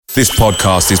This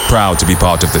podcast is proud to be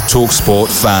part of the TalkSport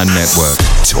Fan Network.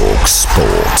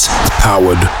 TalkSport.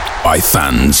 Powered by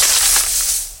fans.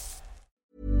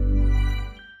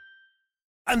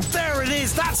 And there it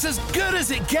is, that's as good as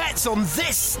it gets on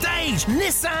this stage.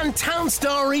 Nissan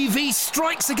Townstar EV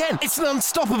strikes again. It's an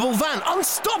unstoppable van,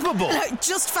 unstoppable.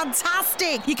 Just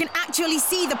fantastic. You can actually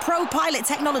see the Pro Pilot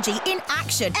technology in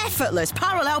action. Effortless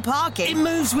parallel parking. It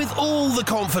moves with all the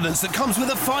confidence that comes with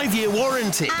a 5-year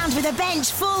warranty. And with a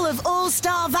bench full of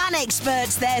all-star van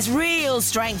experts, there's real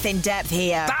strength in depth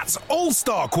here. That's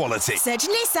all-star quality. Search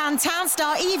Nissan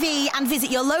Townstar EV and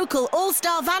visit your local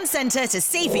all-star van centre to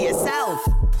see for yourself.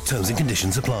 Terms and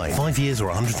conditions apply. 5 years or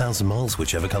 100,000 miles,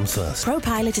 whichever comes first. Pro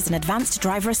Pilot is an advanced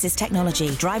driver assist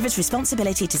technology. Driver's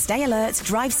responsibility to stay alert,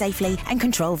 drive safely, and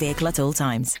control vehicle at all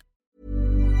times.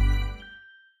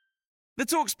 The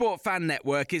TalkSport Fan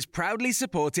Network is proudly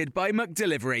supported by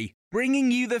McDelivery, bringing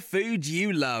you the food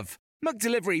you love.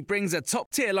 McDelivery brings a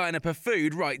top-tier lineup of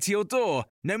food right to your door.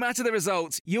 No matter the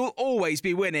result, you'll always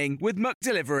be winning with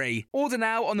McDelivery. Order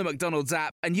now on the McDonald's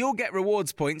app and you'll get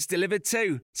rewards points delivered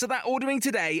too. So that ordering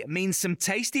today means some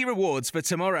tasty rewards for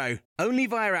tomorrow. Only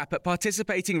via app at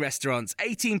participating restaurants.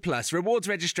 18 plus. Rewards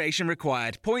registration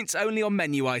required. Points only on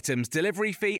menu items.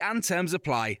 Delivery fee and terms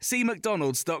apply. See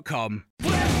mcdonalds.com.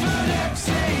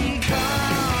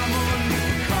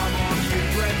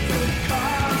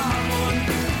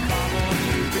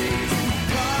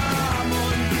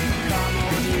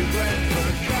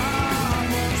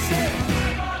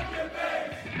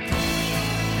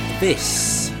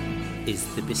 This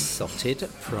is the Besotted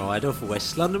Pride of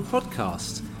West London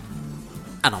podcast.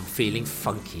 And I'm feeling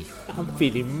funky. I'm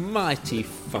feeling mighty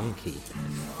funky.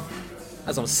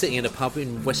 As I'm sitting in a pub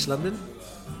in West London,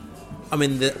 I'm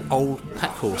in the old Pack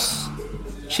Horse,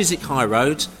 Chiswick High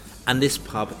Road, and this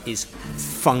pub is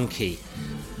funky.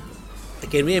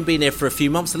 Again, we haven't been here for a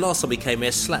few months. The last time we came here,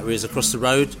 Slattery was across the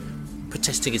road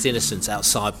protesting his innocence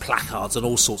outside, placards and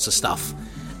all sorts of stuff.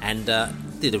 And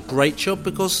did a great job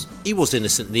because he was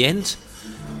innocent in the end.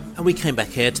 And we came back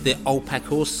here to the old Pack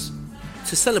Horse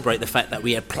to celebrate the fact that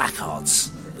we had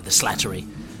placards with the Slattery.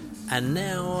 And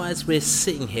now as we're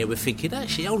sitting here, we're thinking,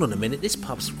 actually, hold on a minute, this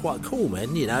pub's quite cool,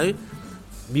 man, you know.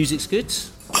 Music's good,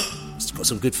 it's got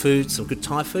some good food, some good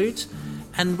Thai food.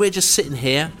 And we're just sitting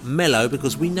here, mellow,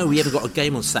 because we know we haven't got a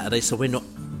game on Saturday, so we're not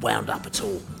wound up at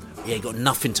all. We ain't got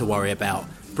nothing to worry about.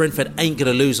 Brentford ain't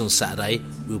going to lose on Saturday,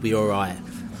 we'll be all right.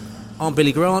 I'm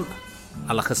Billy Grant,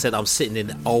 and like I said, I'm sitting in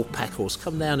the old Pack Horse.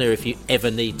 Come down here if you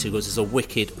ever need to, because it's a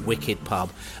wicked, wicked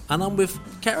pub. And I'm with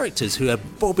characters who are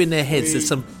bobbing their heads. There's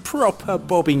some proper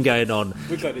bobbing going on.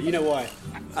 We got it. You know why?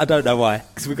 I don't know why.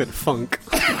 Because we got the funk.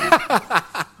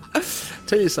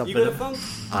 Tell you something. You got the funk?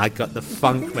 I got the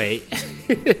funk, mate.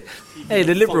 Hey,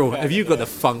 the Liberal, have you got the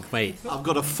funk, mate? I've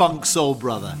got a funk soul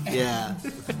brother, yeah.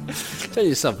 Tell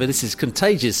you something, this is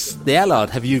contagious. The Allard,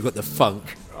 have you got the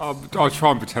funk? I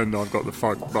try and pretend I've got the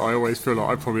funk, but I always feel like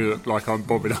I probably look like I'm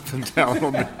bobbing up and down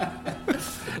on the...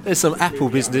 There's some Apple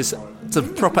business,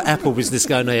 some proper Apple business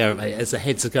going on here, mate, as the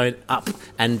heads are going up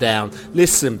and down.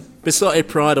 Listen, Besotted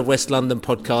Pride of West London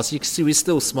podcast, you can see we're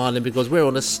still smiling because we're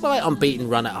on a slight unbeaten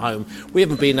run at home. We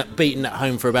haven't been beaten at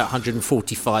home for about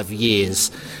 145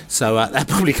 years, so that'll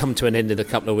probably come to an end in a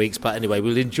couple of weeks, but anyway,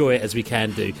 we'll enjoy it as we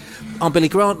can do. I'm Billy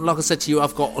Grant, like I said to you,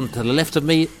 I've got on to the left of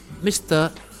me,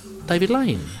 Mr. David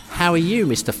Lane. How are you,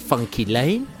 Mr. Funky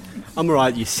Lane? I'm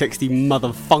alright, you sexy mother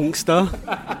funkster.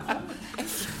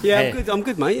 Yeah, I'm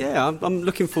good, mate. Yeah, I'm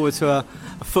looking forward to a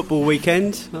football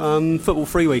weekend,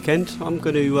 football-free weekend. I'm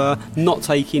going to not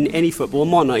take in any football. I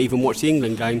might not even watch the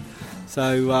England game.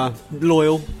 So,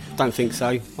 loyal, don't think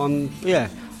so.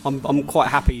 I'm quite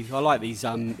happy. I like these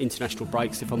international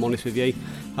breaks, if I'm honest with you.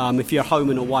 If you're home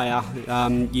and away,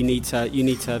 you need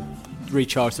to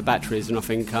recharge the batteries, and I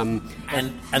think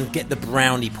and get the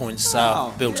brownie points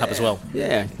built up as well.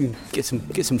 Yeah, get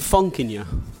some funk in you.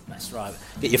 That's right.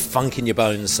 Get your funk in your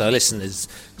bones. So listeners,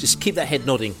 just keep that head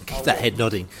nodding. Keep that head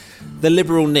nodding. The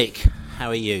Liberal Nick, how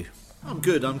are you? I'm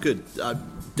good.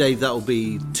 Dave, that'll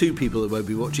be two people that won't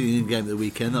be watching the game of the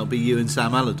weekend. That'll be you and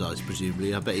Sam Allardyce,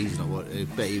 presumably. I bet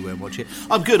he won't watch it.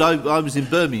 I'm good. I was in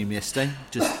Birmingham yesterday,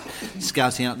 just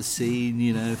scouting out the scene,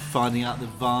 you know, finding out the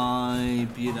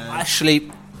vibe, you know. Actually,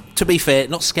 to be fair,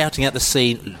 not scouting out the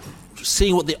scene,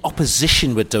 seeing what the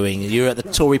opposition were doing. You were at the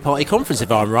Tory party conference, if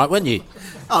I'm right, weren't you?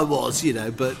 I was,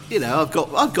 but I've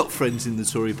got friends in the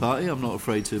Tory party. I'm not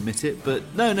afraid to admit it. But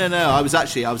no. I was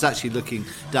actually looking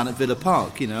down at Villa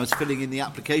Park. I was filling in the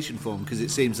application form because it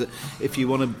seems that if you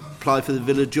want to apply for the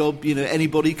Villa job,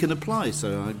 anybody can apply.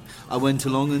 So I went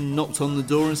along and knocked on the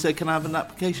door and said, "Can I have an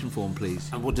application form, please?"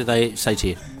 And what did they say to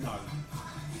you?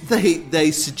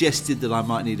 they suggested that I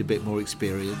might need a bit more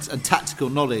experience and tactical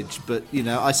knowledge, but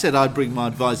I said I'd bring my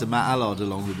advisor Matt Allard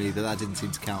along with me, but that didn't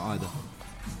seem to count either.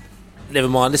 Never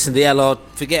mind. Listen, the Allard,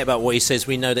 forget about what he says.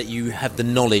 We know that you have the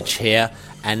knowledge here,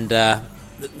 and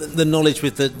the knowledge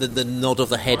with the nod of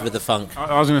the head with the funk.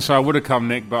 I was going to say I would have come,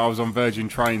 Nick, but I was on Virgin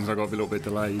Trains. I got a little bit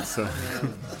delayed. So.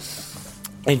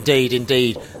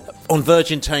 Indeed. On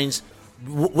Virgin Trains,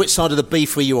 which side of the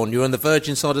beef were you on? You were on the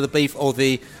Virgin side of the beef or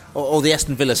the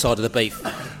Aston Villa side of the beef?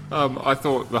 I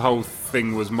thought the whole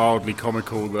thing was mildly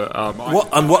comical. That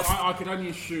I could only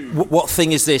assume. What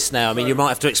thing is this now? I mean, you might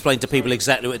have to explain to people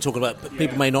exactly what you're talking about. But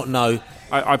people may not know.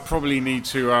 I probably need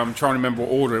to try and remember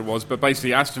what order it was, but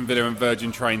basically Aston Villa and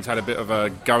Virgin Trains had a bit of a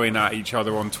going at each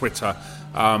other on Twitter.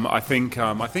 I think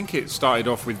it started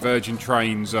off with Virgin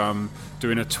Trains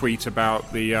doing a tweet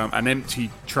about the an empty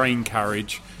train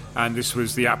carriage, and this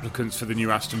was the applicants for the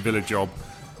new Aston Villa job.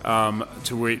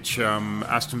 To which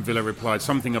Aston Villa replied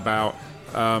something about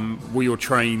will your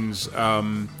trains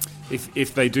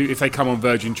if they come on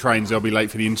Virgin Trains they'll be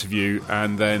late for the interview,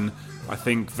 and then I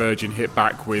think Virgin hit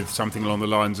back with something along the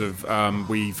lines of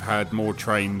we've had more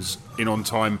trains in on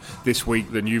time this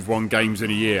week than you've won games in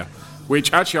a year.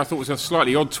 Which actually I thought was a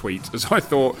slightly odd tweet, as I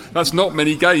thought that's not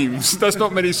many games. That's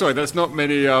not many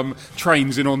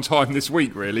trains in on time this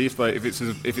week, really. If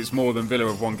it's more than Villa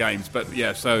have won games, but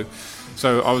yeah. So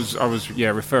I was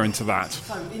referring to that.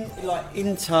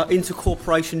 So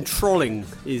inter-corporation trolling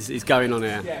is going on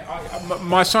here. Yeah,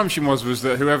 my assumption was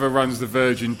that whoever runs the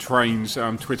Virgin Trains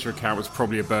Twitter account was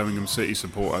probably a Birmingham City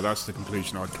supporter. That's the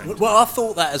conclusion I came to. Well, I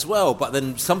thought that as well, but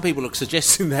then some people are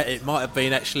suggesting that it might have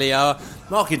been actually our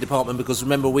marketing department, because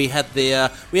remember we had a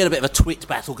bit of a twit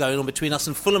battle going on between us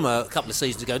and Fulham a couple of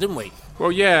seasons ago, didn't we?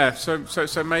 Well, yeah. So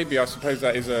maybe I suppose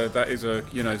that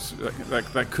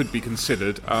could be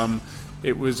considered.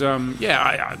 It was,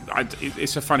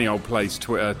 it's a funny old place,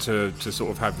 Twitter, to sort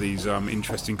of have these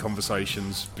interesting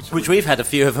conversations. Which we've had a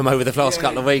few of them over the last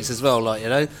couple of weeks as well,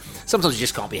 Sometimes you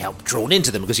just can't be helped drawn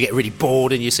into them because you get really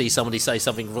bored and you see somebody say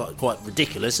something quite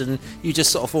ridiculous and you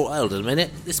just sort of thought, hold on a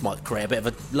minute, this might create a bit of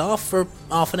a laugh for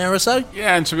half an hour or so.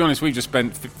 Yeah, and to be honest, we just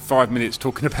spent 5 minutes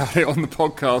talking about it on the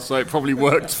podcast, so it probably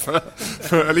worked for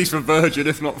at least for Virgin,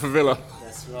 if not for Villa.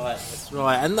 That's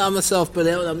right. And I myself, but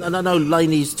and I know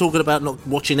Laney's talking about not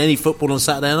watching any football on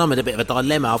Saturday, and I'm in a bit of a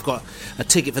dilemma. I've got a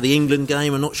ticket for the England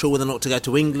game. I'm not sure whether or not to go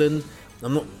to England.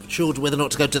 I'm not sure whether or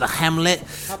not to go to the Hamlet,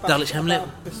 Dulwich Hamlet.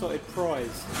 Besotted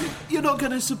Prize. You're not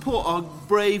going to support our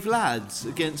brave lads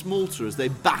against Malta as they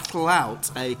battle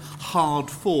out a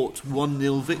hard-fought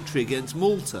 1-0 victory against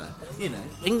Malta.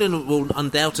 England will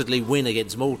undoubtedly win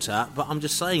against Malta, but I'm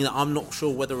just saying that I'm not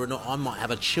sure whether or not I might have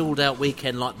a chilled-out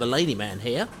weekend like the Lady Man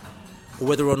here, or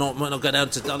whether or not I might not go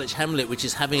down to Dulwich Hamlet, which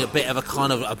is having a bit of a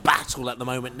kind of a battle at the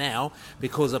moment now,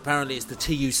 because apparently it's the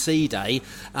TUC day,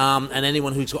 and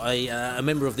anyone who's got a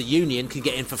member of the union can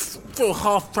get in for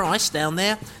half price down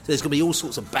there. So there's going to be all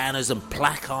sorts of banners and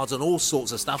placards and all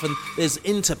sorts of stuff, and there's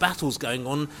inter-battles going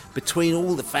on between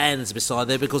all the fans beside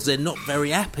there because they're not very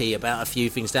happy about a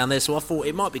few things down there. So I thought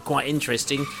it might be quite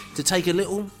interesting to take a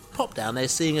little pop down there,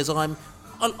 seeing as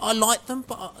I like them,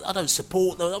 but I don't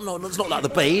support them. It's not like the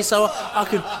Bees, so I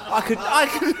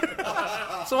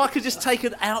could just take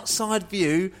an outside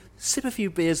view, sip a few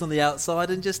beers on the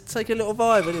outside, and just take a little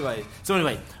vibe.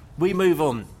 Anyway, we move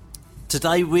on.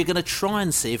 Today we're going to try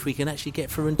and see if we can actually get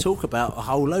through and talk about a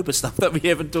whole load of stuff that we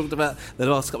haven't talked about the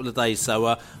last couple of days.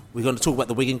 So we're going to talk about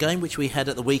the Wigan game, which we had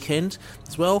at the weekend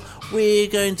as well. We're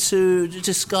going to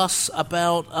discuss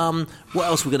about what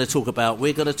else we're going to talk about.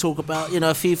 We're going to talk about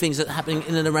a few things that are happening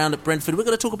in and around at Brentford. We're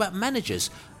going to talk about managers.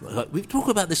 We've talked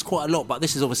about this quite a lot, but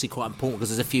this is obviously quite important because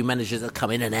there's a few managers that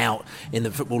come in and out in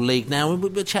the Football League now, and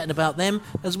we're chatting about them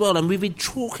as well. And we've been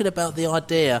talking about the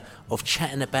idea of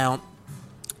chatting about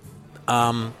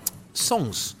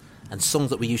songs and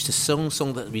songs that we used to sing,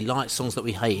 songs that we liked, songs that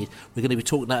we hated. We're going to be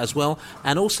talking about that as well,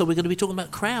 and also we're going to be talking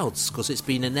about crowds because it's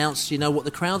been announced, what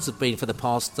the crowds have been for the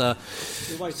past. The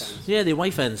away fans. Yeah, the away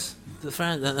fans.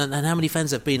 And how many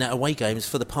fans have been at away games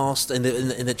for the past in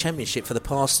the Championship for the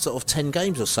past sort of 10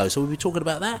 games or so? So we'll be talking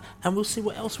about that, and we'll see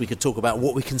what else we could talk about,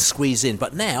 what we can squeeze in.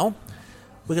 But now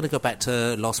we're going to go back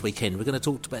to last weekend. We're going to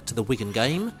talk back to the Wigan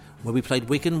game where we played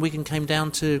Wigan. Wigan came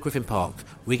down to Griffin Park.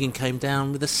 Wigan came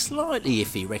down with a slightly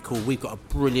iffy record. We've got a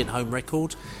brilliant home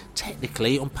record.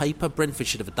 Technically, on paper, Brentford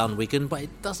should have done Wigan, but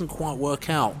it doesn't quite work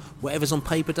out. Whatever's on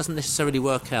paper doesn't necessarily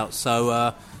work out.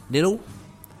 So, nil.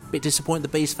 A bit disappointed the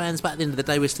Bees fans, but at the end of the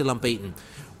day, we're still unbeaten.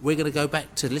 We're going to go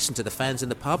back to listen to the fans in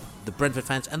the pub, the Brentford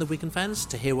fans and the Wigan fans,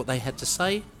 to hear what they had to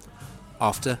say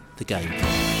after the game.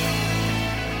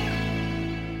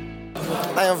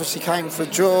 They obviously came for a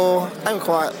draw.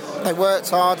 They worked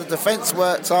hard. The defence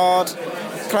worked hard,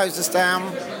 closed us down.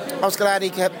 I was glad he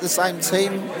kept the same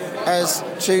team as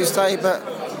Tuesday, but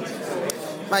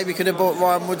maybe could have brought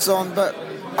Ryan Woods on. But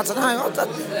I don't know.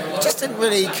 It just didn't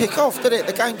really kick off, did it?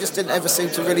 The game just didn't ever seem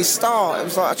to really start. It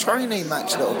was like a training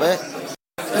match a little bit.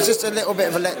 It was just a little bit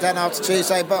of a letdown after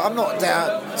Tuesday, but I'm not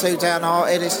too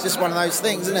downhearted. It's just one of those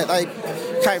things, isn't it? They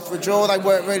came for a draw. They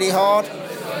worked really hard.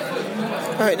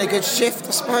 Put in a good shift,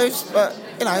 I suppose, but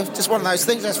just one of those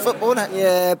things. That's football, isn't it?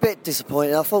 Yeah, a bit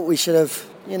disappointing. I thought we should have,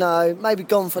 maybe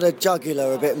gone for the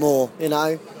jugular a bit more.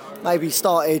 Maybe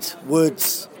started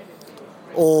Woods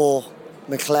or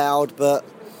McLeod, but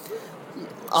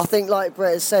I think, like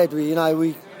Brett has said, we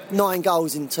 9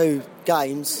 goals in 2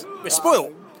 games. We're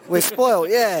spoiled. We're spoiled,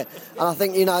 yeah. And I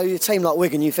think your team like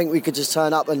Wigan, you think we could just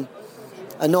turn up and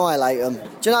annihilate them.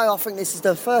 Do you know? I think this is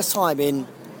the first time in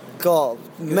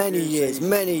many years,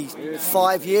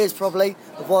 5 years probably,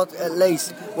 at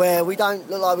least, where we don't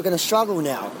look like we're going to struggle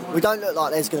now. We don't look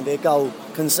like there's going to be a goal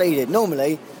conceded.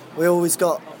 Normally, we always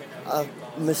got a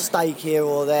mistake here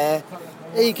or there.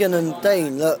 Egan and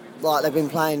Dean look like they've been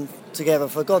playing together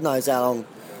for God knows how long.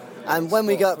 And when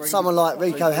we get someone like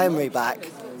Rico Henry back,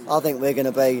 I think we're going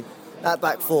to be... That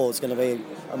back four is going to be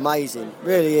amazing.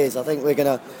 Really is. I think we're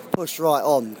going to push right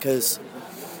on, because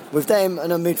with them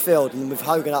and a midfield and with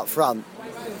Hogan up front,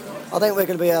 I think we're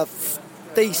going to be a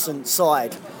decent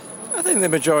side. I think the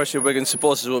majority of Wigan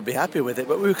supporters will be happy with it,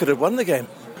 but we could have won the game.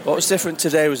 What was different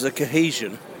today was the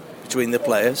cohesion between the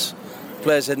players.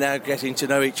 Players are now getting to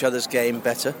know each other's game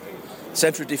better.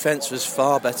 Central defence was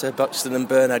far better. Buxton and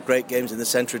Byrne had great games in the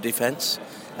central defence,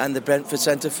 and the Brentford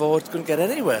centre forward couldn't get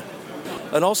anywhere.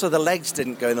 And also the legs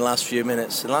didn't go in the last few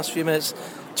minutes. In the last few minutes,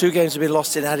 2 games have been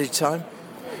lost in added time.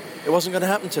 It wasn't going to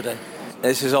happen today.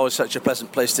 This is always such a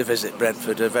pleasant place to visit,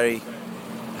 Brentford, a very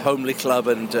homely club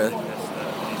and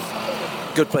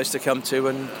good place to come to,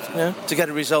 and to get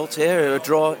a result here, a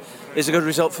draw is a good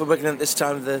result for Wigan at this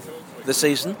time of the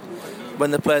season,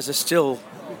 when the players are still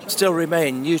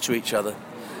remain new to each other.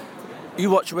 You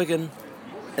watch Wigan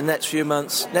in the next few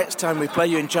months. Next time we play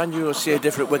you in January, we'll see a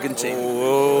different Wigan team.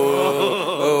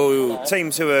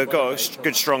 Teams who have got a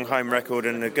good, strong home record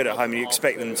and are good at home, you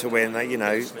expect them to win.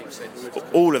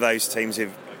 All of those teams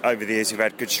over the years who've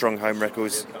had good, strong home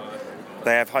records,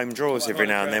 they have home draws every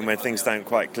now and then when things don't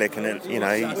quite click, and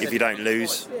if you don't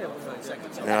lose,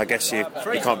 then I guess you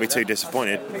can't be too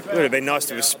disappointed. It would have been nice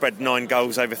to have spread 9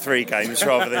 goals over 3 games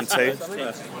rather than 2.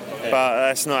 But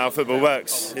that's not how football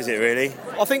works, is it really?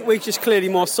 I think we're just clearly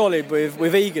more solid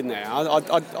with Egan there.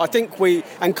 I think we,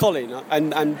 and Colin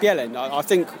and Bielen, I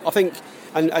think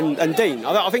and Dean.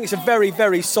 I think it's a very,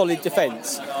 very solid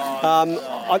defence.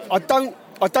 I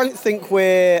don't think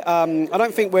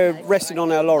we're resting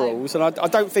on our laurels, and I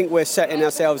don't think we're setting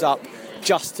ourselves up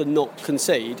just to not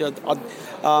concede.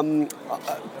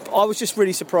 I was just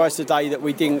really surprised today that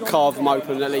we didn't carve them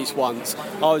open at least once.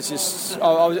 I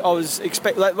was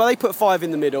expecting. Well, they put 5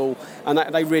 in the middle, and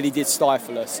they really did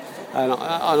stifle us. But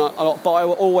I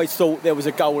always thought there was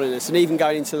a goal in us, and even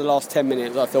going into the last 10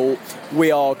 minutes, I thought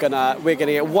we're gonna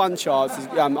get one chance.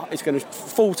 It's going to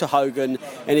fall to Hogan,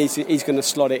 and he's going to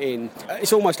slot it in.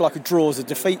 It's almost like a draw as a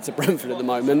defeat to Brentford at the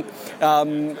moment.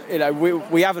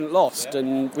 We haven't lost,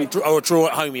 and a draw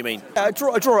at home. You mean? A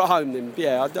draw at home, then,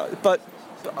 yeah. But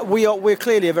we're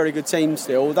clearly a very good team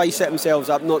still. They set themselves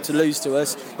up not to lose to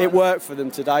us. It worked for them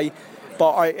today.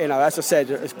 But as I said,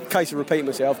 in case of repeating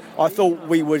myself, I thought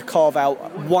we would carve out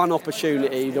one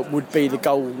opportunity that would be the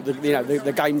goal,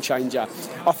 the game changer.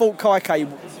 I thought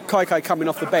Kaike coming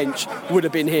off the bench would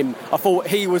have been him. I thought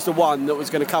he was the one that was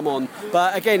going to come on.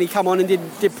 But again, he come on and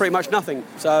did pretty much nothing.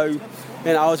 So,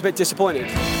 I was a bit disappointed.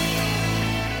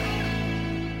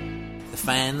 The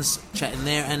fans chatting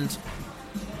there, and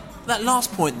that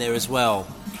last point there as well.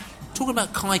 Talking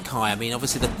about Kaike, I mean,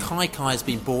 obviously the Kaike has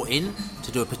been brought in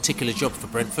to do a particular job for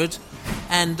Brentford,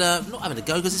 and not having a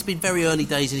go because it's been very early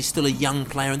days and he's still a young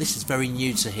player and this is very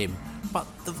new to him. But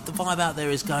the vibe out there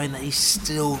is going that he's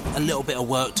still a little bit of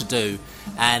work to do,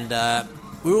 and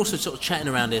we're also sort of chatting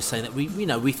around here saying that we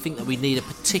think that we need a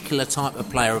particular type of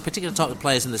player, a particular type of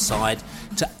players in the side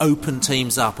to open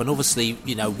teams up, and obviously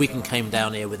Wigan came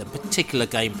down here with a particular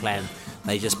game plan.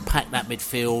 They just packed that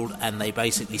midfield and they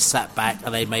basically sat back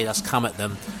and they made us come at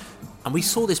them. And we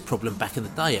saw this problem back in the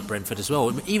day at Brentford as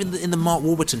well. Even in the Mark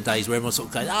Warburton days where everyone sort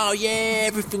of goes, oh yeah,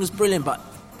 everything was brilliant. But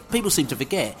people seem to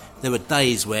forget there were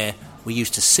days where we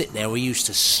used to sit there, we used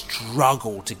to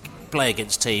struggle to play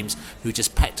against teams who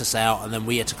just packed us out and then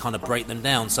we had to kind of break them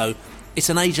down. So it's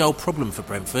an age-old problem for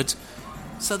Brentford.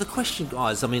 So the question,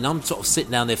 guys, I mean, I'm sort of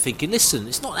sitting down there thinking, listen,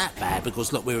 it's not that bad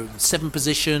because, look, we're in 7th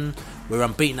position, we're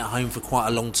unbeaten at home for quite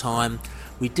a long time.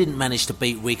 We didn't manage to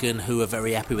beat Wigan, who are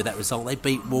very happy with that result. They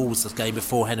beat Wolves the game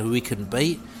beforehand, who we couldn't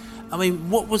beat. I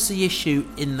mean, what was the issue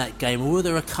in that game? Or were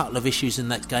there a couple of issues in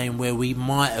that game where we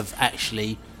might have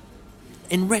actually,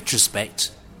 in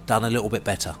retrospect, done a little bit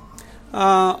better?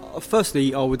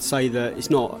 Firstly, I would say that it's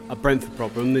not a Brentford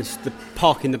problem. It's the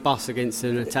parking the bus against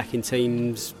an attacking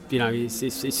teams. You know,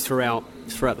 it's throughout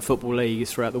the football league.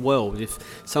 It's throughout the world. If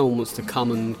someone wants to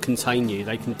come and contain you,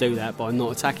 they can do that by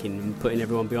not attacking and putting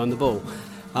everyone behind the ball.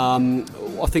 I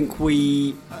think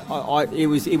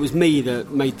it was me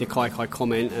that made the Kai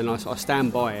comment, and I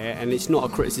stand by it. And it's not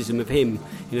a criticism of him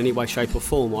in any way, shape, or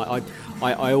form.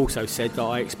 I also said that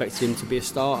I expected him to be a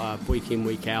starter week in,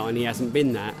 week out, and he hasn't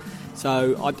been that.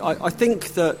 So I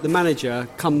think that the manager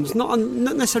comes not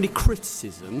necessarily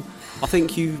criticism. I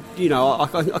think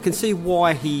I can see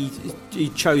why he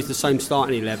chose the same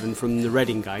starting 11 from the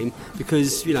Reading game,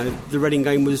 because the Reading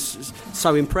game was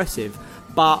so impressive.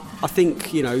 But I think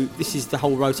this is the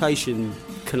whole rotation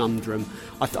conundrum.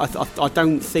 I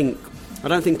don't think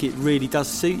it really does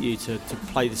suit you to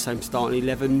play the same starting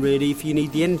 11. Really, if you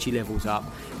need the energy levels up,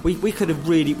 we could have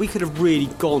really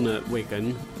gone at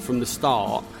Wigan from the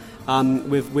start.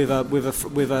 With a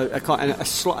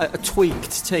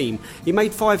tweaked team. He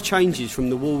made 5 changes from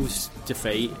the Wolves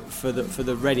defeat for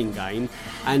the Reading game,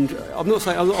 and I'm not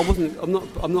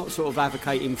sort of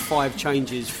advocating 5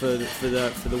 changes for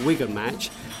the Wigan match.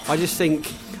 I just think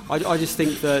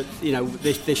that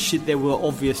there were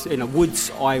obvious.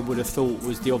 Woods, I would have thought,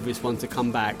 was the obvious one to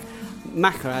come back.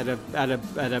 Maka had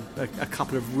a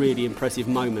couple of really impressive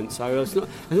moments. So it's not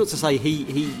to say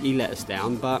he let us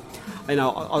down, but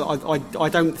I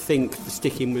don't think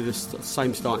sticking with the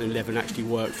same starting 11 actually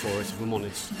worked for us, if I'm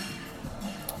honest.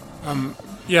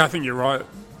 Yeah, I think you're right,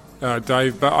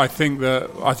 Dave. But I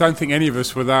don't think any of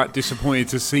us were that disappointed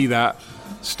to see that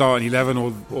starting 11,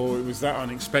 or it was that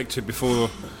unexpected before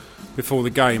the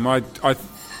game.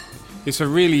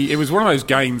 It was one of those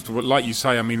games, like you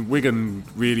say. I mean, Wigan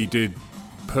really did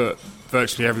put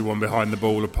virtually everyone behind the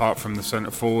ball, apart from the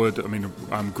centre forward. I mean,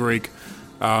 Grigg,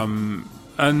 and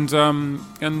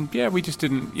we just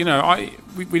didn't.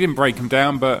 We didn't break them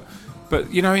down, but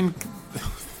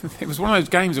it was one of those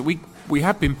games that we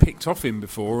had been picked off in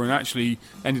before and actually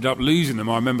ended up losing them.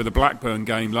 I remember the Blackburn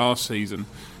game last season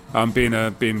being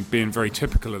very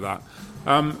typical of that.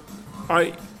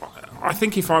 I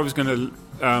think if I was going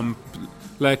to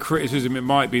lay criticism, it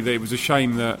might be that it was a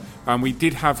shame that we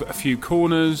did have a few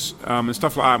corners and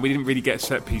stuff like that. We didn't really get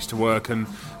set piece to work, and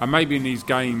maybe in these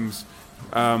games,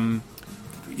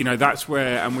 that's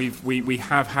where, and we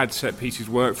have had set pieces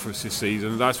work for us this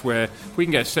season. That's where if we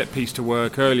can get a set piece to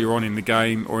work earlier on in the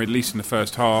game, or at least in the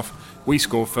first half, we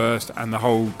score first, and the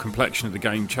whole complexion of the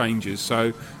game changes.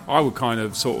 So I would kind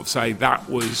of sort of say that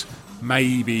was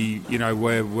maybe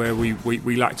where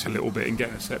we lacked a little bit in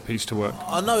getting a set piece to work.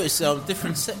 I noticed a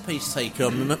different set piece taker.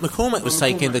 McCormack was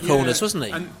taking the corners, wasn't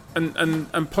he?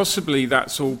 And possibly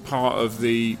that's all part of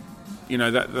the,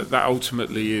 that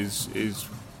ultimately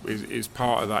is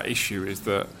part of that issue, is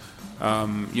that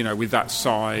with that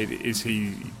side, is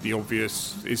he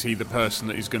the person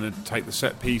that is going to take the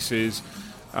set pieces?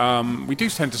 We do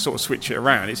tend to sort of switch it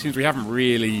around. It seems we haven't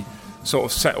really sort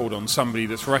of settled on somebody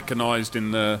that's recognised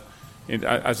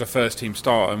as a first team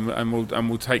starter and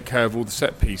will take care of all the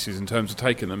set pieces in terms of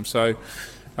taking them. So,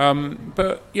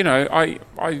 but I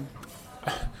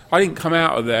didn't come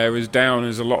out of there as down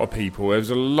as a lot of people. There was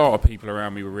a lot of people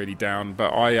around me were really down,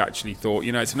 but I actually thought,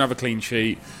 it's another clean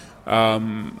sheet.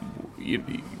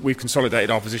 We've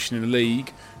consolidated our position in the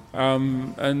league.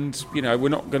 And we're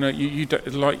not going to.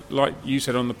 Like you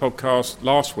said on the podcast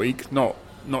last week, not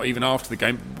even after the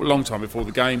game, a long time before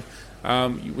the game,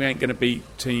 we ain't going to beat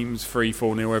teams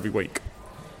 3-4-0 every week.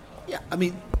 Yeah, I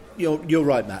mean, you're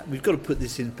right, Matt. We've got to put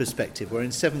this in perspective. We're in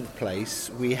 7th place.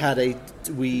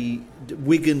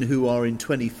 Wigan, who are in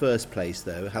 21st place,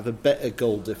 though, have a better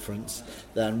goal difference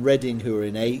than Reading, who are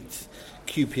in 8th.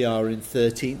 QPR in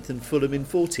 13th and Fulham in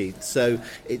 14th, so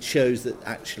it shows that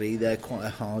actually they're quite a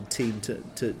hard team to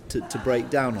break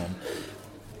down on.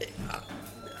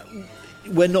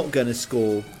 We're not going to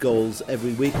score goals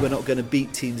every week. We're not going to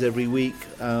beat teams every week.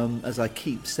 As I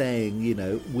keep saying,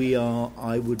 we are,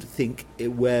 I would think,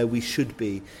 where we should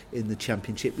be in the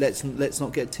Championship. Let's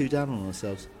not get too down on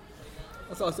ourselves.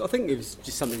 I think it was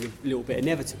just something a little bit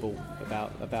inevitable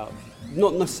about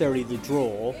not necessarily the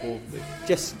draw, or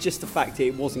just the fact that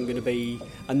it wasn't going to be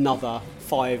another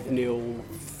 5-0,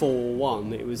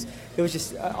 4-1. It was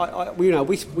just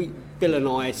Bill and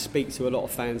I speak to a lot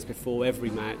of fans before every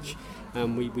match,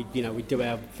 and we do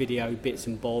our video bits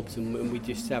and bobs, and we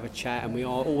just have a chat, and we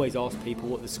always ask people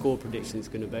what the score prediction is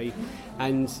going to be,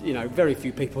 and very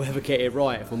few people ever get it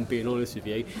right, if I'm being honest with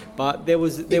you. But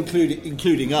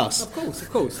including us, of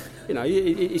course.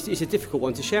 It's a difficult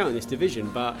one to shout in this division,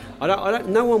 but I don't.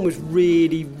 No one was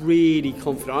really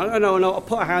confident. I don't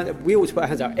know. We always put our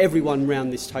hands out. Everyone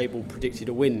round this table predicted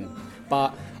a win,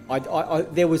 but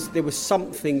there was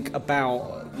something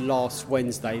about last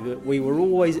Wednesday that we were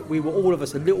all of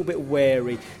us a little bit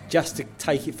wary just to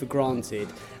take it for granted,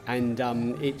 and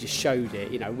it just showed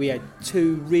it. We had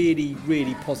two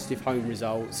really positive home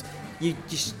results. You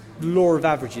just, law of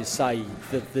averages say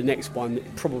that the next one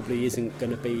probably isn't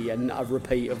going to be a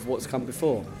repeat of what's come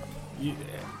before.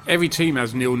 Every team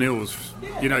has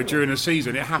 0-0s, during a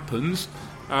season. It happens,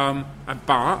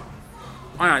 but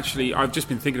I've just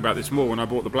been thinking about this more when I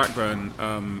bought the Blackburn.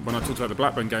 When I talked about the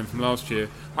Blackburn game from last year,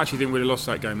 I actually think we'd have lost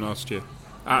that game last year.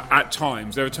 At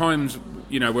times, there are times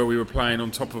where we were playing on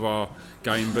top of our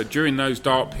game, but during those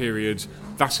dark periods,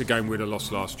 that's a game we'd have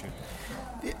lost last year.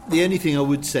 The only thing I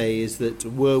would say is that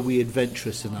were we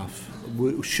adventurous enough,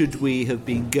 should we have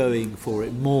been going for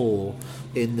it more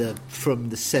from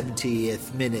the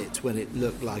 70th minute when it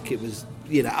looked like it was,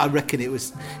 I reckon it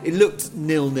looked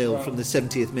 0-0 from the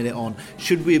 70th minute on.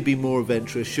 Should we have been more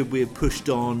adventurous? Should we have pushed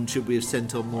on? Should we have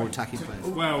sent on more attacking players?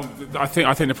 Well, I think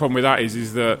the problem with that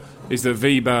is that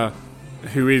Weber,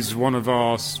 who is one of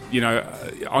our,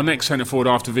 our next centre forward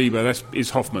after Weber, is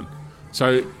Hoffman.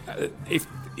 So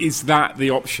is that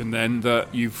the option then,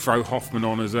 that you throw Hoffman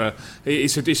on as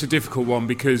it's a difficult one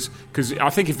because I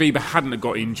think if Weber hadn't have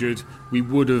got injured, we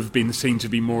would have been seen to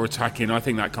be more attacking. I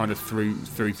think that kind of threw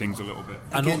things a little bit.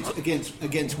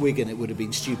 Against Wigan, it would have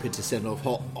been stupid to send off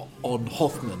on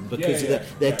Hoffman because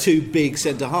they're two big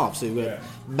centre halves who were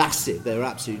massive. They're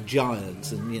absolute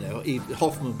giants, and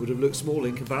Hoffman would have looked small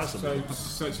in comparison.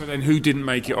 So then, who didn't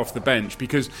make it off the bench?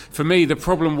 Because for me, the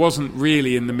problem wasn't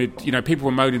really in the mid. People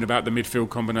were moaning about the midfield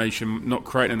combination not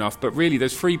creating enough, but really,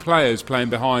 there's three players playing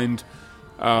behind.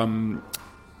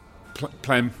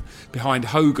 Playing behind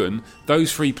Hogan,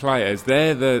 those three players,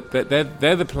 they're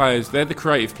the players, they're the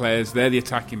creative players, they're the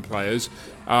attacking players,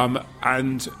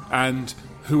 and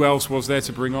who else was there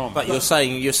to bring on? But you're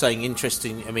saying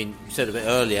interesting. I mean, you said a bit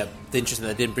earlier, the interesting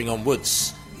they didn't bring on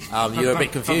Woods. You were a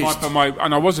bit confused.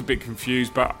 And I was a bit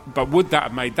confused, but would that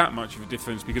have made that much of a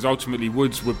difference? Because ultimately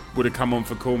Woods would have come on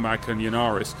for Cormac and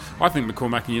Yanaris. I think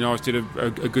McCormack and Yanaris did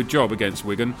a good job against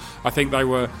Wigan. I think they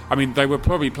were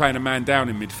probably playing a man down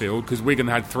in midfield because Wigan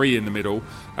had three in the middle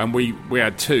and we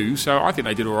had two, so I think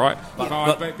they did all right.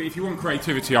 But if you want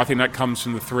creativity, I think that comes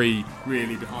from the three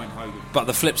really behind Hogan. But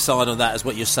the flip side of that is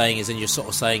what you're saying is, and you're sort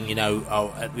of saying,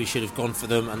 we should have gone for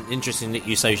them, and interesting that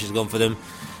you say we should have gone for them.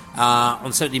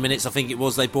 On 70 minutes, I think it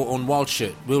was, they brought on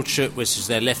Wildschut, which is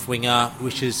their left winger,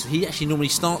 he actually normally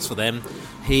starts for them.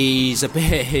 He's a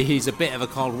bit of a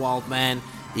cold wild man.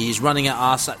 He's running at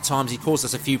us at times. He caused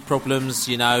us a few problems,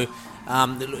 a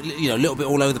little bit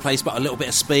all over the place, but a little bit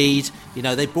of speed.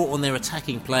 They brought on their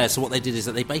attacking players. So what they did is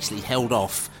that they basically held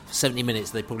off for 70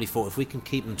 minutes. They probably thought if we can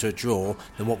keep them to a draw,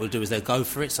 then what we'll do is they'll go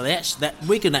for it. So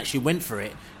Wigan actually went for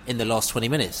it in the last 20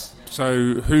 minutes.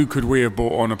 So who could we have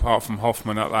brought on apart from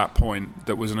Hoffman at that point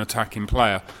that was an attacking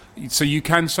player? So you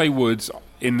can say Woods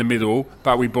in the middle,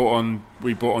 but we brought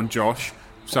on Josh.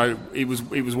 So it was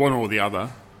one or the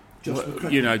other. Josh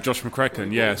McCracken. Josh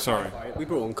McCracken. Yeah, sorry. We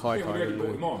brought on Kai. We already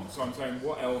put him on. So I'm saying,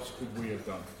 what else could we have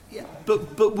done? Yeah,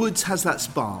 but Woods has that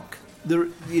spark.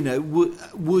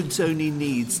 Woods only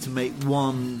needs to make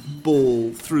one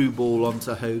through ball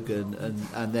onto Hogan,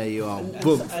 and there you are.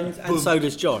 Boom. And so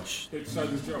does Josh. So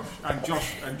does Josh. And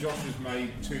Josh has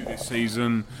made two this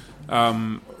season.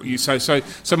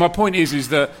 So my point is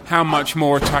that how much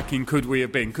more attacking could we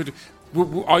have been?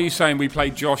 Are you saying we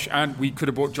played Josh and we could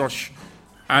have brought Josh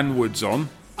and Woods on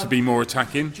to be more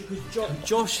attacking?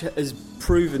 Josh has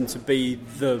proven to be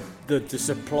the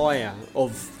supplier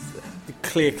of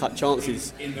clear-cut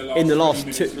chances in the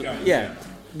last two. Yeah,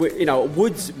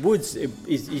 Woods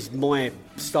is my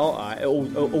starter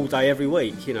all day every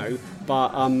week. But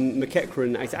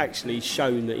McEachran has actually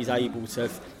shown that he's able to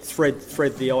thread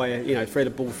a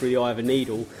ball through the eye of a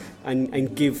needle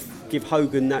and give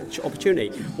Hogan that opportunity.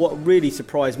 What really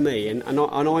surprised me, and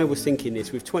I was thinking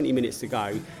this with 20 minutes to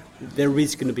go, there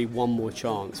is going to be one more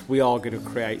chance. We are going to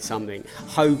create something.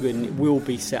 Hogan will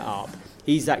be set up.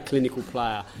 He's that clinical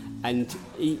player, and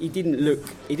he didn't look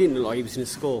like he was going to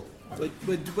score.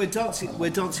 We're dancing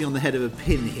on the head of a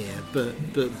pin here, but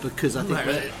because I think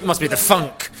it must be the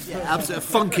funk. Yeah, absolutely,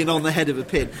 funking on the head of a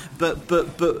pin. But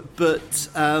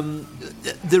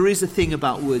there is a thing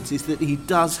about Woods, is that he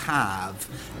does have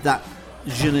that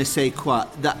je ne sais quoi,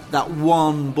 that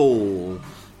one ball.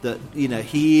 That, you know,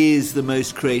 he is the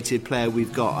most creative player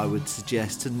we've got, I would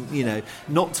suggest, and, you know,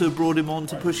 not to have brought him on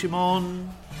to push him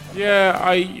on.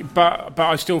 Yeah, but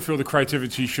I still feel the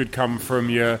creativity should come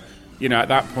from your, you know, at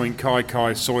that point,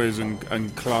 Kai, Sawyers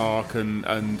and Clark and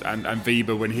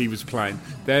Weber when he was playing.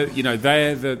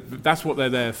 That's what they're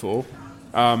there for,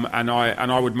 and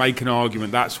I would make an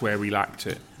argument that's where we lacked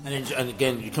it. And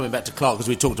again, coming back to Clark, because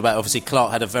we talked about, obviously,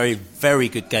 Clark had a very, very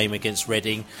good game against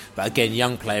Reading, but again,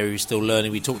 young player who's still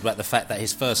learning. We talked about the fact that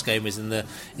his first game was in the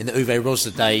Uwe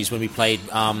Rosler days when we played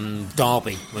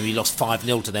Derby, when we lost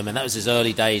 5-0 to them, and that was his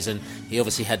early days, and he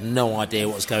obviously had no idea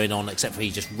what was going on, except for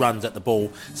he just runs at the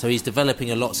ball. So he's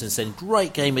developing a lot since then.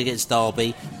 Great game against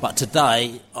Derby, but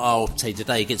today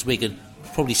against Wigan,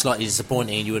 probably slightly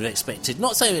disappointing, and you would have expected,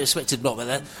 not saying we expected not,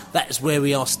 but that's where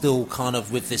we are still kind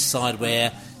of with this side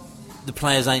where the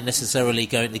players ain't necessarily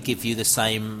going to give you the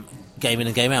same game in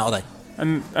and game out, are they?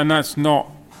 And that's not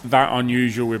that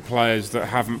unusual with players that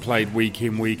haven't played week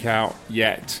in, week out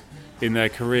yet in their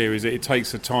career, is it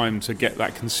takes the time to get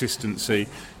that consistency.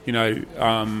 You know,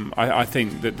 I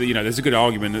think that, you know, there's a good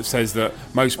argument that says that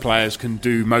most players can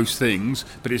do most things,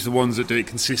 but it's the ones that do it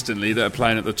consistently that are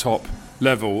playing at the top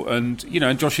level. And, you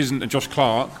know, Josh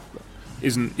Clark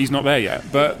he's not there yet,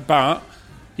 but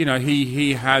you know,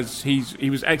 he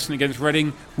was excellent against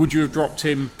Reading. Would you have dropped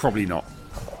him? Probably not.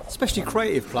 Especially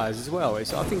creative players as well. I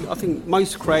think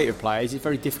most creative players, it's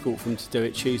very difficult for them to do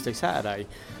it Tuesday, Saturday.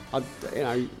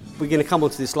 We're going to come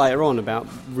on to this later on about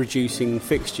reducing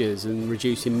fixtures and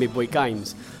reducing midweek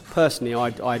games. Personally,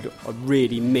 I'd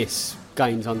really miss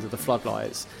games under the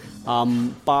floodlights.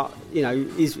 But, you know,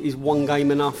 is one game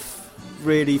enough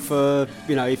really for,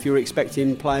 you know, if you're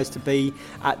expecting players to be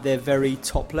at their very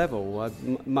top level?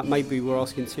 Maybe we're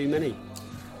asking too many.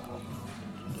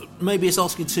 Maybe it's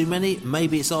asking too many.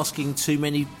 Maybe it's asking too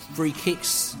many free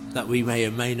kicks that we may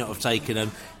or may not have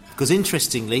taken. Because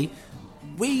interestingly,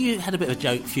 we had a bit of a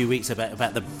joke a few weeks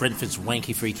about the Brentford's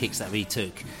wanky free kicks that we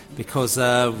took, because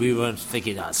we were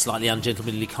thinking slightly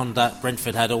ungentlemanly conduct.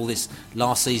 Brentford had all this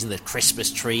last season, the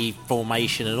Christmas tree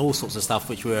formation and all sorts of stuff,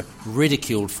 which we were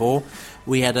ridiculed for.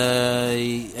 We had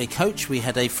a coach, we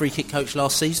had a free kick coach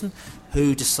last season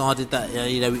who decided that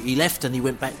he left and he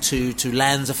went back to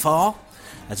lands afar,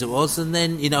 as it was. And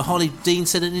then, you know, Harley Dean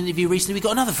said in an interview recently, we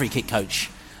got another free kick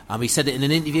coach. He said it in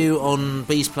an interview on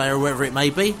Bees Player or wherever it may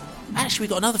be. Actually, we've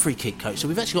got another free kick coach. So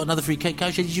we've actually got another free kick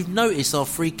coach. And as you've noticed, our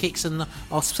free kicks and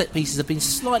our set pieces have been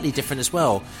slightly different as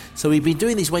well. So we've been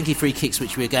doing these wanky free kicks,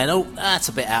 which we're going, oh, that's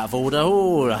a bit out of order.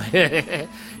 Oh,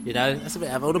 you know, that's a bit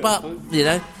out of order.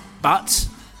 But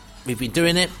we've been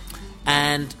doing it,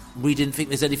 and we didn't think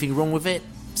there's anything wrong with it.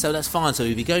 So that's fine. So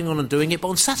we'll be going on and doing it. But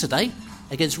on Saturday,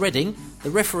 against Reading,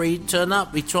 the referee turned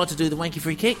up. We tried to do the wanky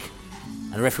free kick.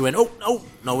 And the referee went, oh,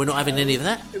 no, we're not having any of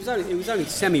that. It was only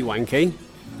semi-wanky.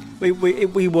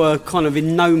 We were kind of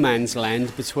in no man's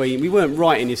land between. We weren't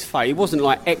right in his face. It wasn't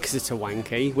like Exeter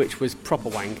wanky, which was proper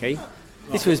wanky.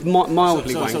 This was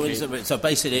mildly wanky. So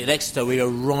basically, at Exeter, we were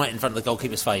right in front of the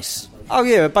goalkeeper's face. Oh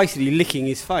yeah, basically licking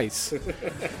his face.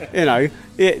 You know,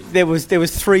 there was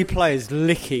 3 players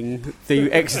licking the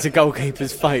Exeter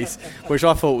goalkeeper's face, which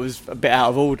I thought was a bit out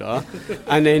of order.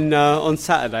 And then on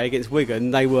Saturday against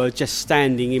Wigan, they were just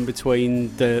standing in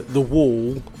between the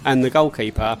wall and the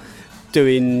goalkeeper,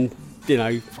 doing, you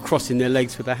know, crossing their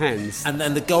legs with their hands. And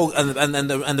then the goal and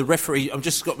the referee. We're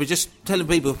just telling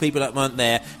people that weren't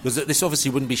there, because this obviously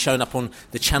wouldn't be shown up on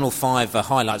the Channel 5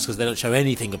 highlights, because they don't show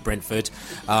anything of Brentford.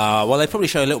 Well, they probably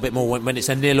show a little bit more when it's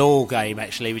a 0-0 game,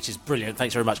 actually, which is brilliant.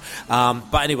 Thanks very much.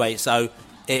 But anyway, so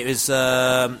it was.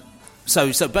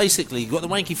 So basically, you got the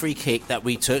wanky free kick that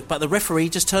we took, but the referee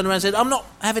just turned around and said, I'm not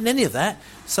having any of that.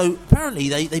 So apparently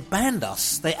they banned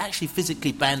us. They actually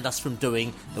physically banned us from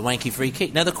doing the wanky free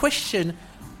kick. Now, the question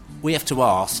we have to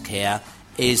ask here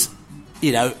is,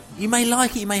 you know, you may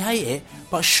like it, you may hate it,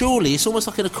 but surely it's almost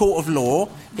like in a court of law.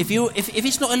 If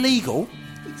it's not illegal,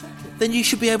 then you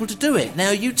should be able to do it.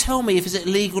 Now, you tell me if it's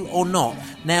illegal or not.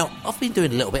 Now, I've been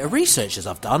doing a little bit of research, as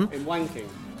I've done. In wanking.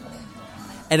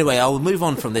 Anyway, I'll move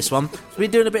on from this one. We've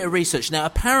been doing a bit of research. Now,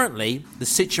 apparently, the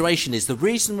situation is, the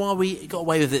reason why we got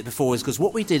away with it before is because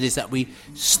what we did is that we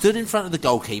stood in front of the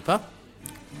goalkeeper,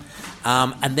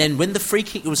 and then when the free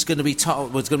kick was going to be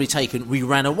taken, we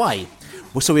ran away.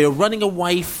 So we were running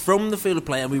away from the field of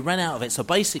play, and we ran out of it. So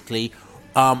basically,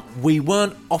 we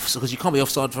weren't offside, because you can't be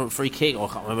offside for a free kick, or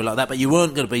I can't remember like that, but you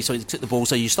weren't going to be, so you took the ball,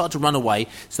 so you started to run away,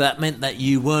 so that meant that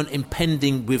you weren't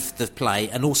impending with the play,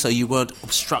 and also you weren't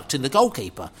obstructing the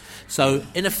goalkeeper. So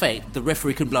in effect, the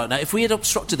referee could blow it. Now, if we had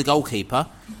obstructed the goalkeeper,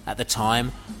 at the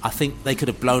time. I think they could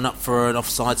have blown up for an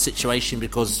offside situation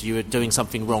because you were doing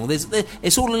something wrong.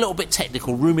 It's all a little bit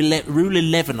technical. Rule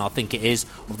 11, I think it is,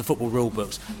 of the football rule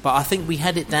books. But I think we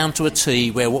had it down to a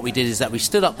T where what we did is that we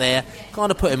stood up there,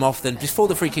 kind of put him off. Then before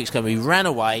the free kicks came, we ran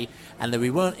away, and then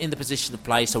we weren't in the position to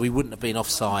play, so we wouldn't have been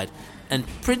offside. And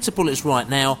principle is right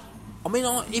now. I mean,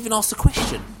 I even asked the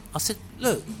question. I said,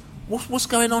 look, what's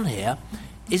going on here?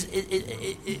 Is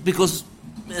it because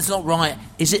it's not right?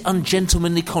 Is it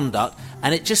ungentlemanly conduct?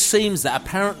 And it just seems that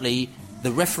apparently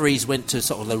the referees went to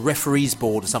sort of the referees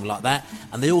board or something like that,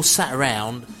 and they all sat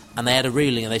around and they had a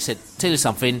ruling and they said, tell you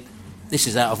something, this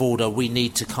is out of order, we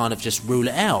need to kind of just rule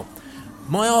it out.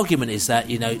 My argument is that,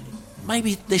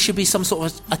 maybe there should be some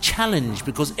sort of a challenge,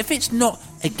 because if it's not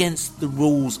against the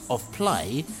rules of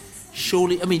play,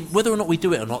 surely, I mean, whether or not we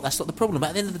do it or not, that's not the problem.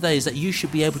 At the end of the day, is that you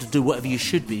should be able to do whatever you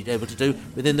should be able to do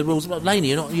within the rules. But Laney,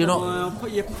 you're not.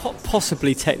 Well,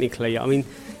 possibly technically. I mean,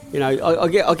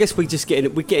 I guess we're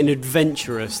getting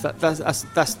adventurous.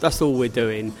 That's all we're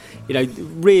doing.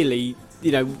 Really.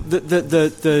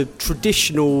 The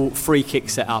traditional free kick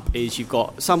setup is you've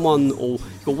got one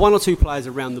or two players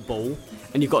around the ball,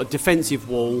 and you've got a defensive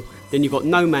wall, then you've got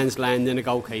no man's land, then a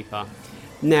goalkeeper.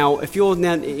 Now, if you're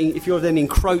then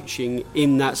encroaching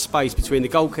in that space between the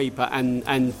goalkeeper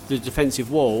and the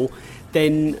defensive wall,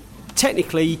 then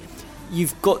technically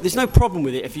there's no problem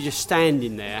with it if you're just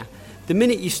standing there. The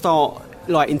minute you start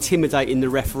intimidating the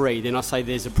referee, then I say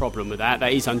there's a problem with that.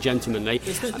 That is ungentlemanly.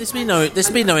 There's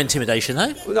been no intimidation,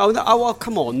 though. No. Oh, well,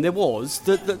 come on. There was.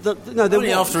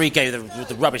 Only after he gave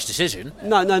the rubbish decision.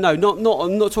 No. I'm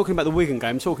not talking about the Wigan game.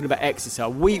 I'm talking about Exeter.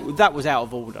 That was out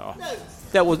of order. No.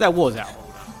 That was out of order.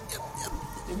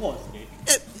 It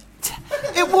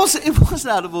was. It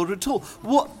wasn't out of order at all.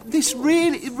 What this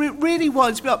really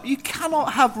winds me up. You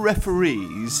cannot have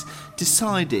referees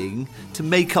deciding to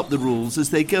make up the rules as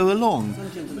they go along.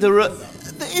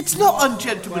 It's not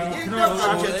ungentlemanly.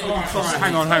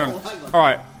 Hang on. All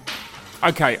right.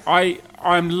 Okay.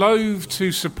 I'm loath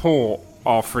to support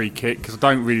our free kick because I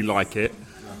don't really like it.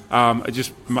 I think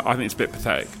it's a bit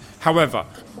pathetic. However,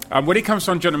 when it comes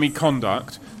to ungentlemanly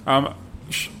conduct.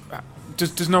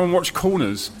 Does no one watch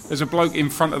corners? There's a bloke in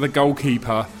front of the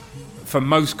goalkeeper for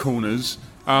most corners.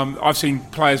 I've seen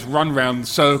players run round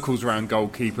circles around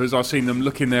goalkeepers. I've seen them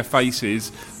look in their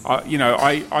faces.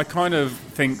 I kind of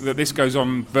think that this goes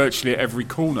on virtually at every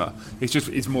corner.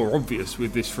 It's more obvious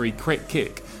with this free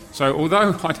kick. So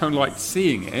although I don't like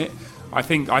seeing it, I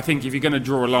think if you're going to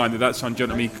draw a line that's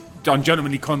ungentlemanly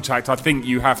contact, I think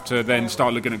you have to then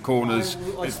start looking at corners.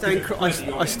 I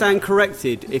stand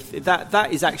corrected. If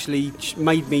that is actually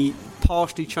made me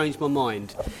partially change my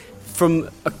mind from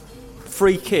a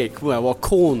free kick, a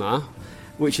corner,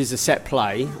 which is a set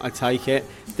play, I take it.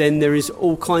 Then there is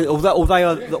all kind. Although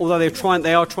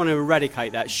they are trying to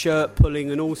eradicate that shirt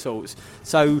pulling and all sorts.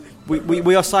 So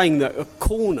we are saying that a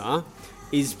corner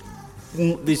is.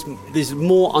 There's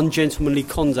more ungentlemanly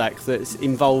conduct that's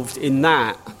involved in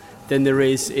that than there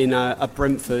is in a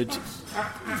Brentford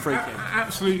free kick.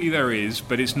 Absolutely, there is,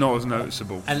 but it's not as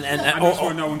noticeable, and that's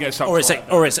why no one gets up. Or it's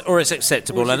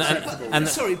acceptable.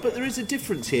 Sorry, but there is a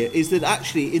difference here. Is that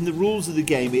actually in the rules of the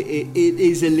game, it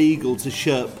is illegal to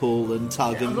shirt pull and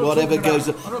tug and whatever goes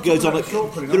on.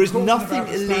 There is nothing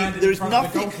illegal.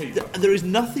 There is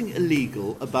nothing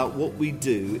illegal about what we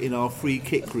do in our free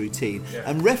kick routine,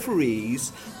 and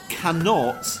referees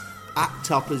cannot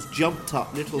act up as jumped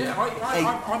up little. Yeah,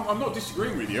 I'm not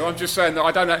disagreeing with you. I'm just saying that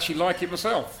I don't actually like it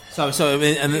myself. So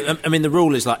I mean, the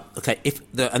rule is okay.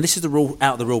 And this is the rule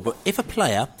out of the rule book. If a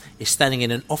player is standing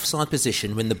in an offside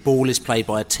position when the ball is played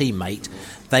by a teammate,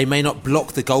 they may not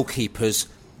block the goalkeeper's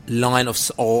line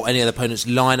or any other opponent's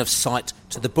line of sight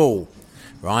to the ball.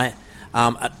 Right.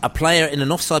 A player in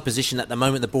an offside position at the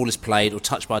moment the ball is played or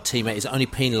touched by a teammate is only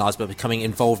penalised by becoming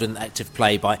involved in active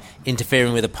play, by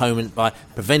interfering with opponent, by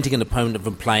preventing an opponent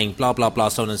from playing, blah blah blah,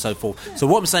 so on and so forth. So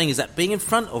what I'm saying is that being in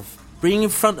front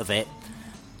of it,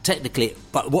 technically,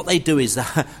 but what they do is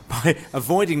that by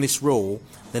avoiding this rule,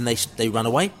 then they run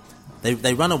away.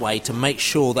 They run away to make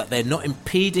sure that they're not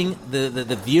impeding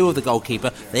the view of the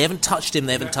goalkeeper. They haven't touched him.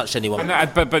 They haven't touched anyone.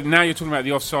 But now you're talking about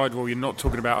the offside rule. You're not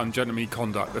talking about ungentlemanly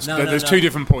conduct. There's two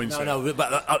different points. No.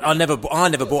 But I never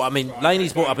bought. I mean,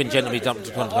 Laney's brought up ungentlemanly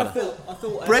conduct.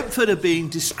 Brentford are being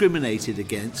discriminated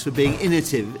against for being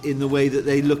innovative in the way that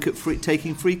they look at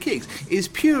taking free kicks. It's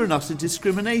pure and utter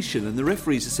discrimination, and the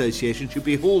Referees Association should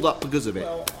be hauled up because of it.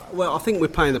 Well, I think we're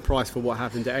paying the price for what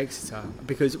happened at Exeter,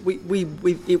 because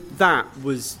that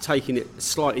was taking it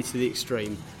slightly to the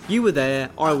extreme. You were there,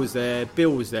 I was there,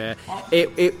 Bill was there.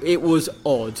 It was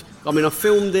odd. I mean, I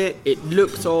filmed it. It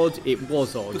looked odd. It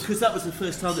was odd because that was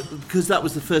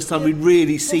the first time we'd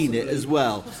really seen it as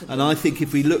well. And I think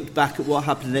if we looked back at what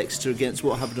happened at Exeter against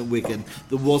what happened at Wigan,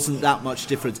 there wasn't that much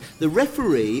difference. The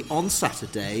referee on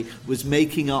Saturday was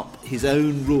making up his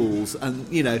own rules,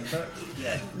 and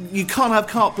you can't have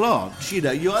carte blanche. You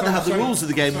either have the rules of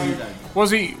the game or you don't.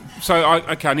 Was he? So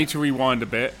I need to rewind a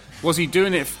bit. Was he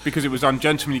doing it because it was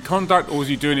ungentlemanly conduct, or was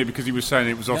he doing it because he was saying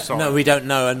it was offside? No, we don't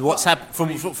know. And what's happened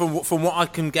from what I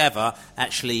can gather,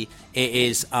 actually, it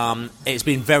is it's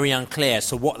been very unclear.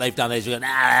 So what they've done is you're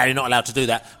not allowed to do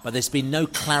that. But there's been no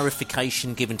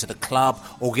clarification given to the club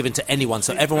or given to anyone.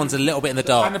 So everyone's a little bit in the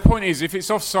dark. And the point is, if it's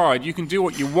offside, you can do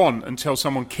what you want until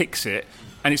someone kicks it.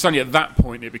 And it's only at that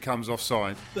point it becomes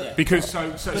offside, because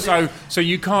so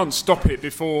you can't stop it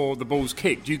before the ball's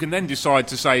kicked. You can then decide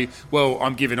to say, well,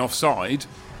 I'm giving offside.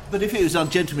 But if it was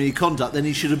ungentlemanly conduct, then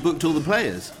he should have booked all the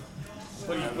players.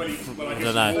 I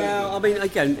don't know. Well, I mean,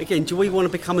 again, do we want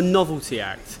to become a novelty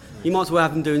act? You might as well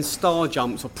have them doing star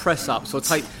jumps or press ups or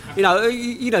take,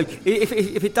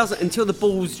 if it doesn't, until the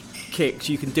ball's kicked,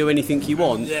 you can do anything you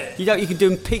want. Yeah. You can do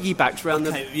them piggybacks around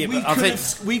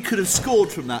we could have scored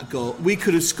from that goal. We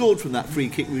could have scored from that free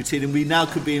kick routine, and we now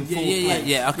could be in full play.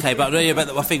 Yeah. Okay, but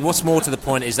I think what's more to the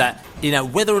point is that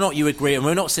whether or not you agree, and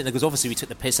we're not sitting there because obviously we took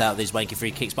the piss out of these wanky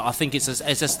free kicks, but I think it's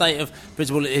a state of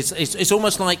principle. It's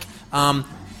almost like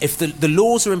if the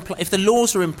laws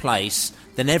are in place,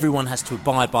 then everyone has to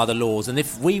abide by the laws. And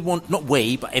if we want, not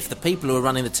we, but if the people who are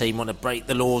running the team want to break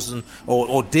the laws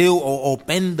or deal or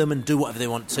bend them and do whatever they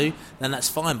want to, then that's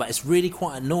fine. But it's really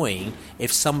quite annoying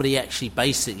if somebody actually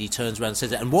basically turns around and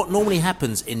says that. And what normally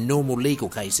happens in normal legal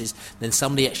cases, then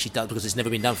somebody actually does, because it's never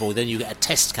been done before, then you get a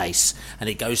test case and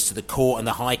it goes to the court and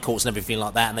the high courts and everything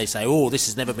like that, and they say, this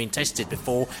has never been tested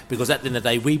before, because at the end of the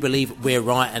day we believe we're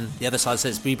right and the other side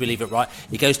says we believe it right.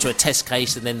 It goes to a test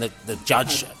case and then the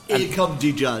judge... Here comes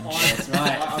the judge. That's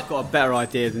right. I've got a better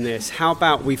idea than this. How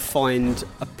about we find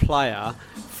a player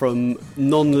from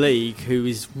non-league who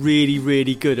is really,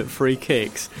 really good at free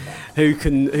kicks, who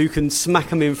can smack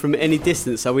them in from any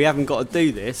distance, so we haven't got to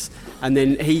do this, and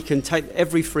then he can take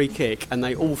every free kick and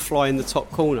they all fly in the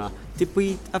top corner. Did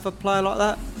we have a player like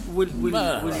that?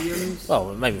 Williams?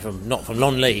 Well, maybe not from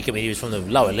non-league. I mean, he was from the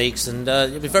lower leagues, and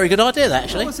it'd be a very good idea, that,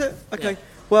 actually. Oh, was it? Okay. Yeah.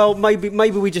 Well, maybe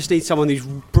we just need someone who's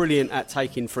brilliant at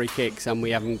taking free kicks, and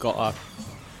we haven't got to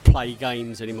play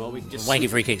games anymore. We can just wanky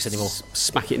free kicks anymore.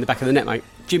 Smack it in the back of the net, mate.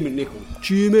 Jim McNichol.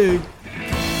 Jimmy.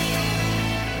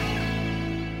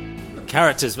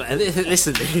 Characters, man.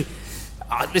 Listen,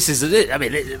 this is it. I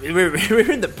mean, we're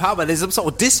in the pub and there's some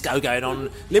sort of disco going on.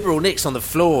 Liberal Nick's on the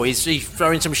floor. He's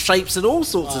throwing some shapes and all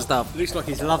sorts of stuff. Looks like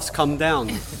his love's come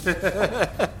down.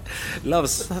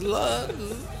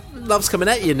 Love's coming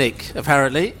at you, Nick,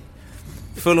 apparently.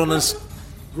 Full on us.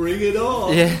 Bring it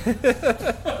on. Yeah.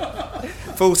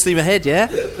 Full steam ahead,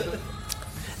 yeah?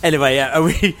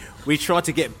 Anyway, we try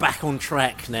to get back on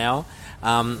track now.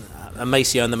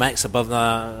 Maceo and the Max above.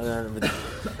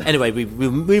 Anyway, we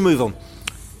move on.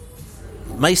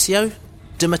 Maceo,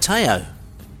 Di Matteo.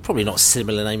 Probably not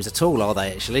similar names at all, are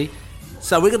they, actually?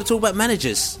 So we're going to talk about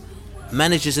managers.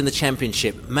 Managers in the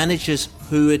Championship. Managers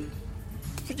who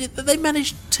they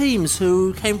managed teams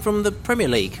who came from the Premier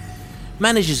League.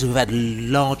 Managers who have had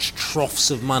large troughs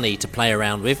of money to play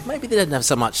around with. Maybe they didn't have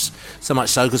so much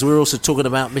so, because we're also talking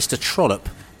about Mr. Trollope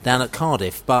down at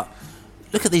Cardiff. But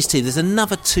look at these teams. There's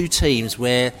another two teams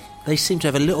where they seem to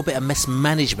have a little bit of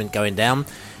mismanagement going down.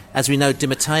 As we know, Di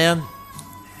Matteo,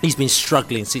 he's been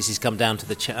struggling since he's come down to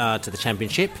the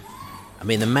Championship. I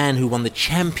mean, the man who won the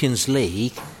Champions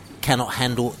League cannot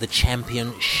handle the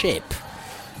Championship,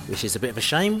 which is a bit of a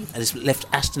shame, and it's left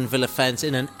Aston Villa fans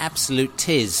in an absolute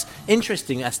tiz.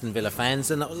 Interesting, Aston Villa fans,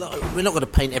 and we're not going to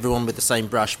paint everyone with the same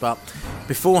brush, but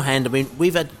beforehand, I mean,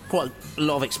 we've had quite a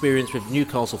lot of experience with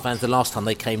Newcastle fans the last time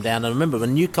they came down. And I remember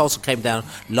when Newcastle came down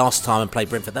last time and played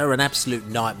Brentford, they were an absolute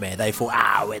nightmare. They thought,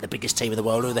 we're the biggest team in the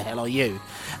world, who the hell are you?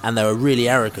 And they were really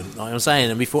arrogant, you know what I'm saying?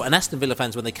 And Aston Villa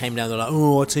fans, when they came down, they're like,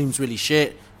 our team's really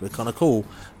shit, we're kind of cool.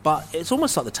 But it's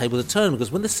almost like the tables have turned,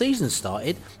 because when the season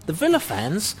started, the Villa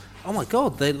fans, oh my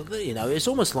God, they it's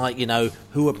almost like,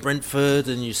 who are Brentford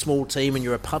and you're a small team and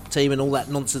you're a pub team and all that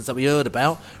nonsense that we heard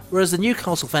about. Whereas the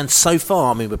Newcastle fans so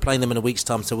far, I mean, we're playing them in a week's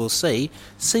time, so we'll see,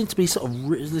 seem to be sort of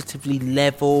relatively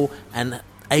level and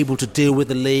able to deal with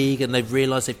the league, and they've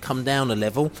realised they've come down a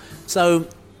level. So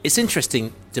it's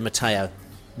interesting, Di Matteo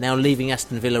now leaving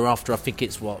Aston Villa after, I think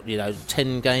it's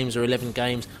 10 games or 11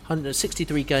 games,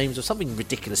 163 games or something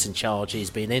ridiculous in charge he's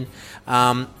been in.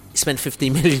 spent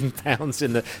 £50 million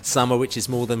in the summer, which is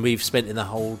more than we've spent in the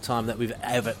whole time that we've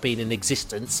ever been in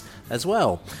existence as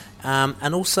well.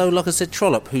 And also, like I said,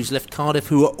 Trollope, who's left Cardiff,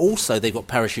 who are also, they've got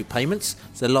parachute payments.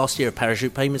 So last year of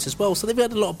parachute payments as well. So they've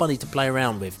had a lot of money to play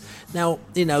around with. Now,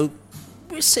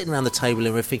 we're sitting around the table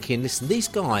and we're thinking, listen, these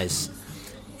guys,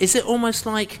 is it almost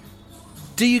like,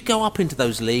 do you go up into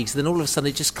those leagues, then all of a sudden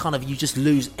it just kind of, you just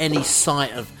lose any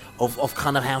sight of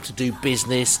kind of how to do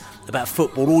business about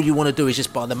football? All you want to do is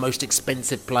just buy the most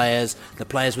expensive players, the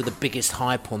players with the biggest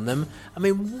hype on them. I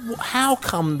mean, how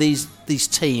come these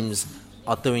teams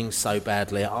are doing so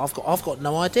badly? I've got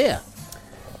no idea.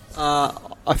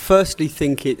 I firstly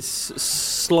think it's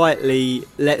slightly,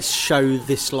 let's show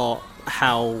this lot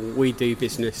how we do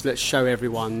business. Let's show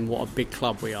everyone what a big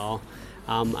club we are.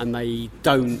 And they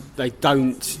don't.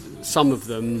 Some of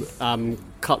them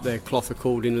cut their cloth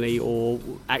accordingly, or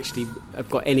actually have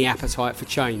got any appetite for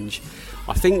change.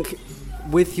 I think,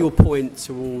 with your point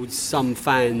towards some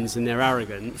fans and their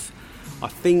arrogance, I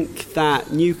think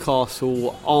that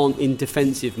Newcastle aren't in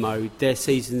defensive mode. Their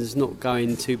season's not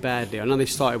going too badly. I know they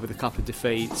started with a couple of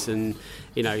defeats, and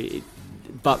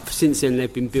but since then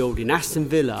they've been building. Aston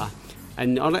Villa.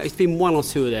 And it's been one or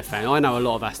two of their fans. I know a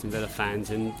lot of Aston Villa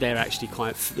fans, and they're actually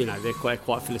they're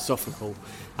quite philosophical,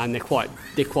 and they're quite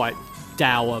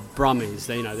dour brummies.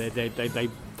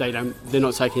 They're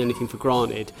not taking anything for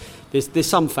granted. There's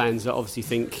some fans that obviously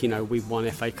think we've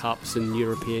won FA Cups and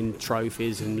European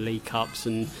trophies and League Cups,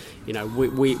 and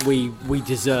we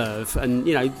deserve. And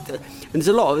and there's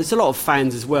a lot of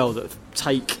fans as well that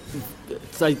take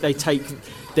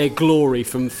their glory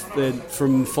from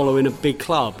following a big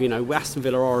club. Aston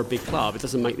Villa are a big club. It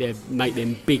doesn't make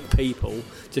them big people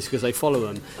just because they follow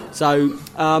them. So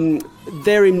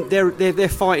they're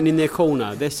fighting in their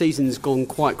corner. Their season's gone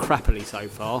quite crappily so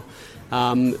far.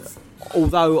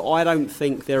 Although I don't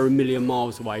think they're a million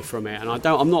miles away from it, and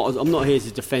I'm not here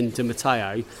to defend Di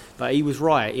Matteo, but he was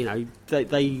right.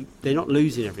 They're not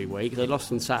losing every week. They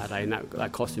lost on Saturday, and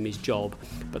that cost him his job.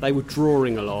 But they were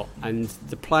drawing a lot, and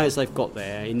the players they've got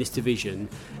there in this division,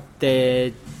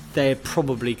 they're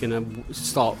probably going to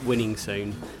start winning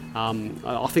soon.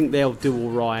 I think they'll do all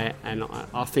right, and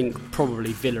I think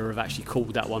probably Villa have actually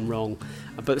called that one wrong.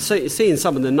 But seeing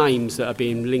some of the names that are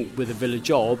being linked with a Villa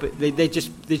job, they're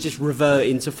just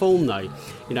reverting to form though.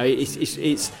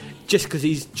 It's just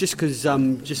because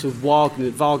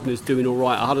Wagner's doing all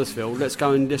right at Huddersfield. Let's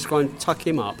go and tuck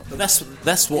him up. But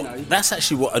that's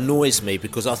actually what annoys me,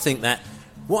 because I think that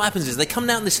what happens is they come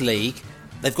down this league.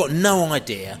 They've got no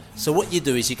idea. So what you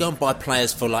do is you go and buy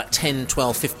players for like 10,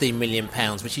 12, 15 million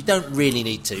pounds, which you don't really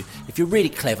need to. If you're really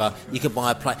clever, you can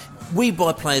buy a player. We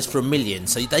buy players for $1 million,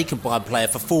 so they can buy a player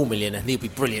for $4 million and he'll be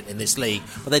brilliant in this league.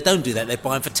 But they don't do that. They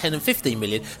buy him for 10 and 15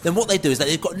 million. Then what they do is that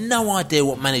they've got no idea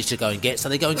what manager to go and get, so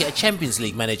they go and get a Champions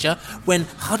League manager. When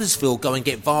Huddersfield go and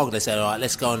get Wagner, they say, all right,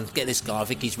 let's go and get this guy. I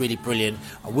think he's really brilliant.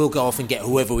 We'll go off and get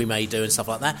whoever we may do and stuff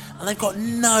like that. And they've got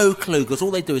no clue, because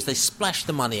all they do is they splash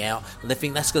the money out and they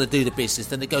think that's going to do the business.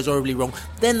 Then it goes horribly wrong.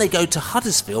 Then they go to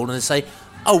Huddersfield and they say,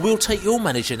 oh, we'll take your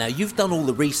manager now. You've done all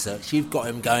the research. You've got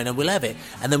him going and we'll have it.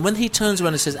 And then when he turns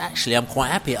around and says, actually, I'm quite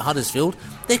happy at Huddersfield,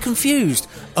 they're confused.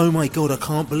 Oh, my God, I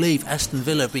can't believe Aston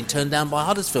Villa have been turned down by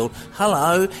Huddersfield.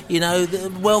 Hello,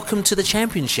 welcome to the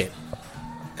Championship.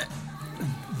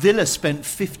 Villa spent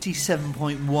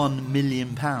 £57.1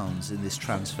 million in this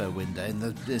transfer window, in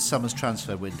the summer's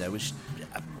transfer window, which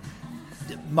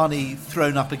money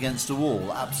thrown up against a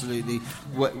wall, absolutely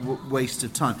waste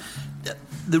of time.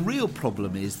 The real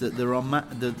problem is that there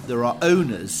are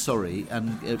owners,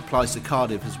 and it applies to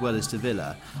Cardiff as well as to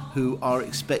Villa, who are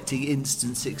expecting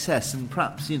instant success. And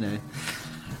perhaps,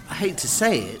 I hate to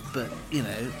say it, but,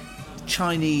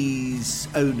 Chinese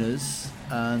owners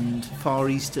and Far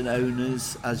Eastern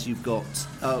owners, as you've got,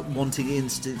 wanting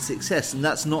instant success. And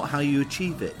that's not how you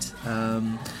achieve it.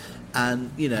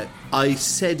 And, I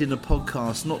said in a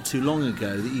podcast not too long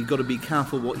ago that you've got to be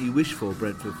careful what you wish for,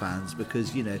 Brentford fans,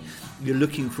 because, you're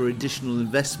looking for additional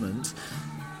investment.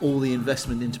 All the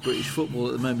investment into British football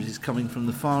at the moment is coming from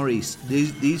the Far East.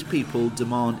 These people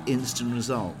demand instant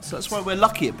results. That's why we're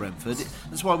lucky at Brentford.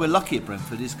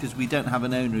 Is because we don't have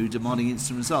an owner who's demanding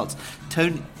instant results.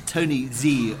 Tony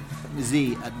Z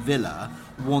at Villa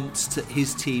wants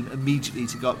his team immediately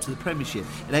to go up to the Premiership.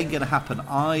 It ain't going to happen.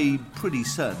 I'm pretty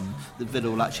certain that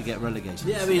Villa will actually get relegated.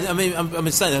 Yeah,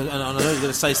 I'm saying, and I know you're going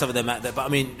to say some of them out there,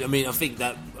 but I think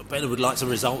that Brendan would like some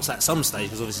results at some stage,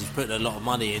 because obviously he's putting a lot of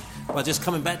money in. But just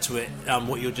coming back to it,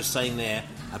 what you're just saying there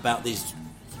about these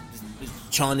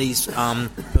Chinese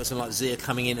person like Zia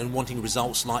coming in and wanting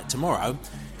results like tomorrow.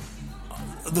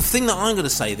 the thing that I'm going to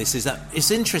say this is that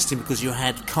it's interesting because you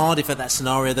had Cardiff at that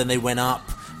scenario, then they went up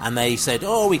and they said,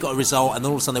 oh, we got a result, and then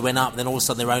all of a sudden they went up, and then all of a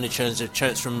sudden their owner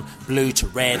changed from blue to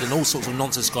red, and all sorts of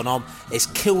nonsense gone on. It's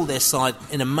killed their side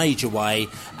in a major way,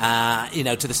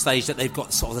 to the stage that they've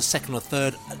got sort of the second or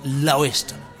third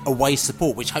lowest away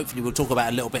support, which hopefully we'll talk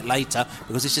about a little bit later,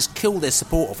 because it's just killed their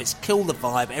support off. It's killed the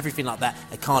vibe, everything like that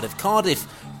at Cardiff. Cardiff,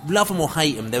 love them or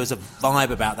hate them, there was a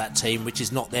vibe about that team which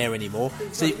is not there anymore.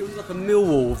 It was like a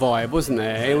Millwall vibe, wasn't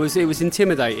there? It was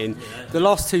intimidating. Yeah. The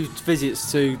last two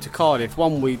visits to Cardiff,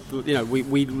 one we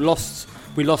lost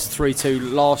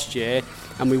 3-2 last year,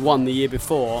 and we won the year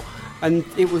before. And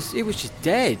it was just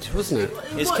dead, wasn't it?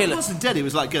 It wasn't dead. It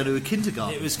was like going to a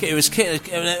kindergarten. It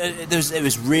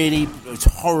was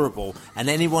horrible. And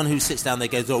anyone who sits down there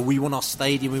goes, "Oh, we want our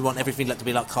stadium. We want everything to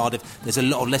be like Cardiff." There's a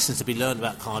lot of lessons to be learned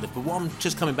about Cardiff. But what I'm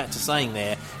just coming back to saying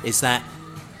there is that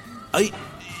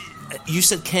you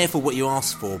said careful what you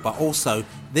ask for, but also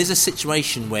there's a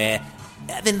situation where,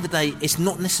 at the end of the day, it's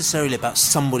not necessarily about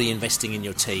somebody investing in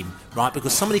your team, right?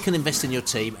 Because somebody can invest in your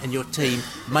team, and your team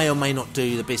may or may not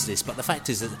do the business. But the fact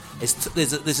is that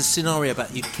there's a scenario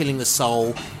about you killing the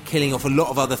soul, killing off a lot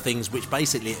of other things, which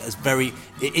basically is very.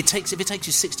 If it takes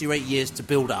you 6 or 8 years to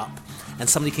build up, and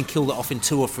somebody can kill that off in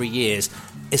 2 or 3 years,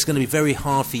 it's going to be very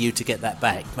hard for you to get that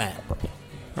back, Matt.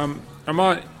 I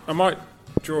might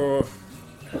draw.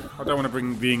 I don't want to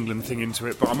bring the England thing into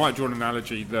it, but I might draw an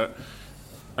analogy that.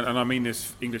 And I mean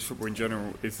this, English football in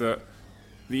general, is that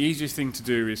the easiest thing to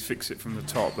do is fix it from the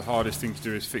top. The hardest thing to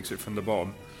do is fix it from the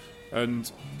bottom. And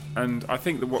I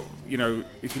think that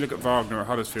if you look at Wagner at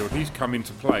Huddersfield, he's come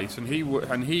into place and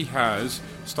he has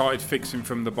started fixing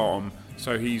from the bottom.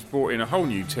 So he's brought in a whole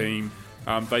new team.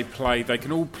 They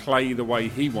can all play the way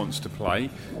he wants to play.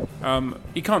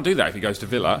 He can't do that if he goes to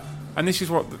Villa. And this is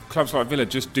what clubs like Villa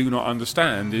just do not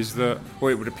understand, is that,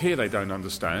 or it would appear they don't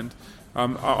understand.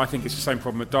 I think it's the same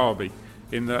problem at Derby,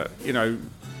 in that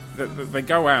they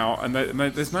go out and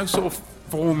there's no sort of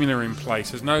formula in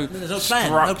place. There's no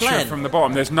structure from the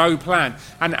bottom. There's no plan,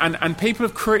 and people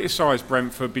have criticised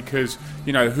Brentford because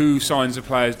who signs the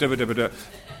players,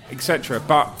 etc.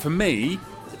 But for me,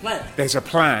 there's a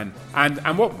plan, and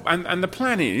the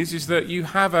plan is that you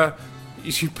have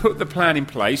you put the plan in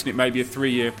place, and it may be a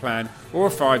 3-year plan or a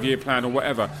 5-year plan or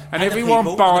whatever, and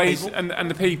everyone buys, and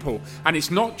the people, and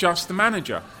it's not just the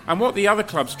manager. And what the other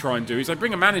clubs try and do is they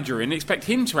bring a manager in, expect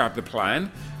him to have the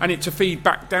plan and it to feed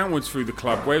back downwards through the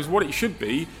club, whereas what it should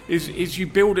be is you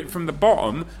build it from the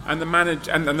bottom, and the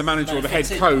manager or the head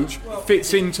coach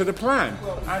fits into the plan,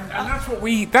 and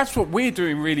that's what we're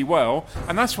doing really well,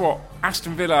 and that's what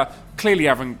Aston Villa clearly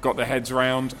haven't got their heads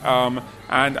around, and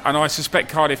I suspect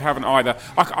Cardiff haven't either.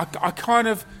 I kind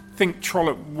of think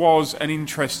Trollope was an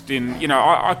interesting, when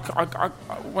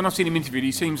I've seen him interviewed,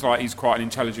 he seems like he's quite an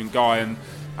intelligent guy, and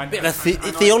a bit of a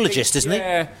theologist, isn't he?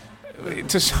 Yeah,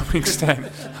 to some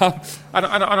extent. And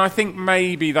I think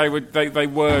maybe they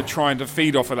were trying to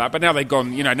feed off of that, but now they've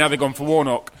gone. Now they've gone for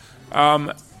Warnock.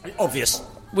 Obvious.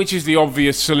 Which is the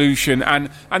obvious solution, and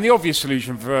the obvious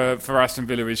solution for Aston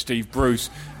Villa is Steve Bruce.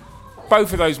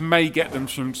 Both of those may get them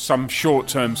some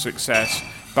short-term success,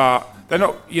 but they're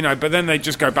not, but then they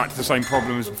just go back to the same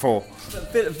problem as before.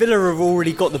 Villa have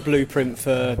already got the blueprint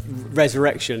for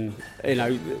resurrection. I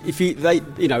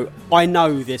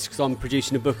know this because I'm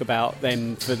producing a book about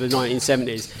them for the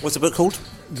 1970s. What's the book called?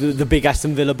 The Big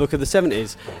Aston Villa book of the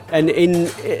 70s. And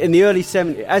in the early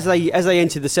 70s, as they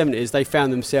entered the 70s, they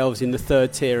found themselves in the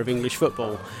third tier of English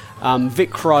football.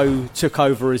 Vic Crowe took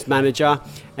over as manager,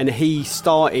 and he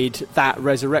started that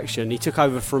resurrection. He took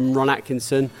over from Ron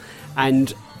Atkinson,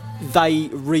 and they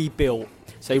rebuilt.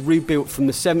 So they rebuilt from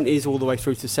the 70s all the way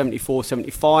through to 74,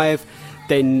 75.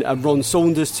 Then Ron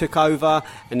Saunders took over,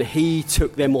 and he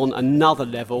took them on another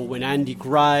level when Andy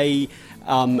Gray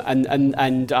and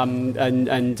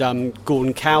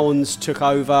Gordon Cowans took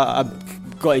over,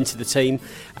 got into the team,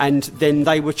 and then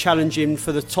they were challenging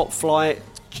for the top flight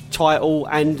title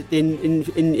and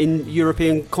in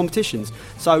European competitions.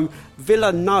 So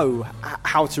Villa know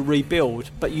how to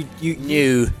rebuild, but you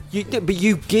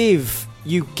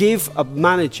give a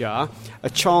manager a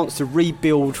chance to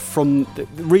rebuild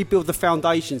the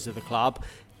foundations of the club,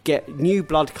 get new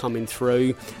blood coming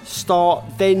through, start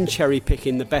then cherry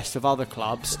picking the best of other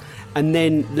clubs, and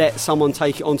then let someone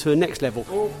take it on to the next level.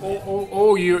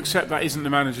 Or you accept that isn't the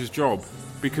manager's job,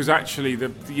 because actually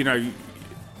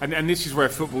and this is where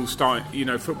football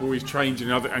football is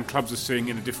changing, and clubs are seeing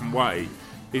it in a different way.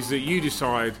 Is that you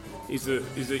decide? Is that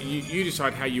you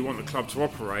decide how you want the club to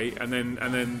operate, and then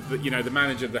the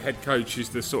manager, the head coach, is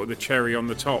the sort of the cherry on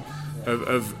the top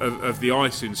of the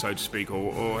icing, so to speak,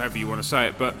 or however you want to say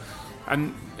it. But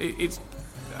and it's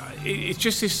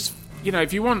just this.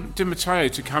 If you want Di Matteo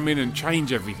to come in and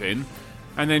change everything,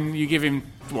 and then you give him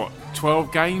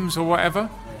 12 games or whatever,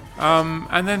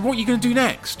 and then what are you going to do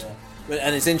next?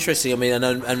 And it's interesting,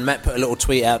 and Matt put a little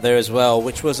tweet out there as well,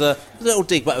 which was a little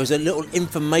dig, but it was a little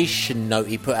information note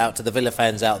he put out to the Villa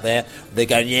fans out there. They're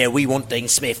going, yeah, we want Dean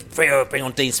Smith. Bring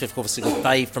on Dean Smith. Obviously, because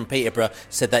Dave from Peterborough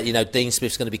said that, Dean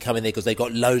Smith's going to be coming there because they've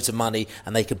got loads of money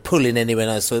and they can pull in anyone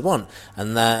else they want.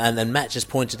 And then Matt just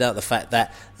pointed out the fact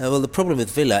that, the problem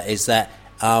with Villa is that...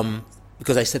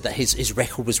 because they said that his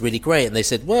record was really great, and they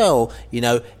said, well,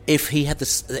 if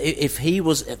he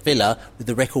was at Villa with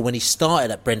the record when he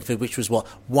started at Brentford, which was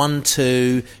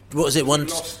 1-2, what was it?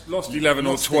 Lost 11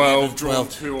 or 12,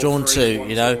 drawn 2,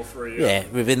 yeah,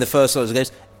 within the first lot of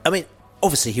games.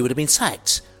 Obviously he would have been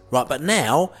sacked, right? But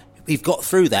now we've got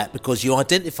through that because you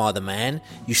identify the man,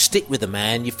 you stick with the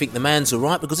man, you think the man's all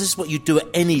right, because this is what you do at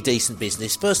any decent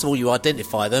business. First of all, you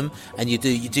identify them, and you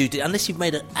do unless you've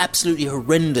made an absolutely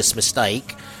horrendous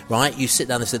mistake, right? You sit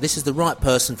down and say, this is the right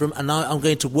person for him, and I'm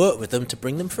going to work with them to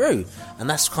bring them through. And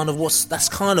that's kind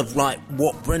of like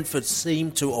what Brentford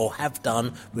seem to or have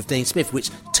done with Dean Smith,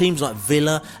 which teams like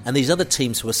Villa and these other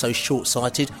teams who are so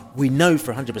short-sighted, we know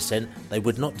for 100% they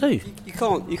would not do. You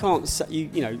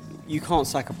can't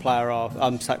sack a player,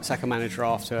 sack a manager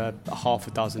after a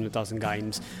dozen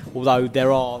games. Although there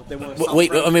were some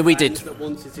we did that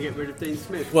wanted to get rid of Dean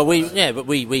Smith. Well, we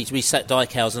sacked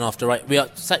Dijkhuizen after 8. We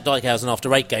sacked Dijkhuizen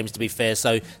after 8 games. To be fair,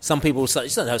 so some people turn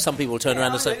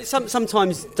around and say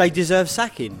sometimes they deserve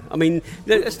sacking.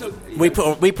 We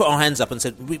put our hands up and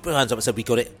said we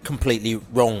got it completely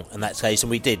wrong in that case,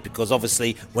 and we did, because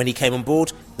obviously when he came on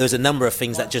board, there was a number of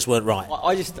things that just weren't right.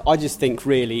 I just think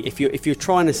really, if you're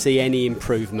trying to see any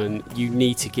improvement, you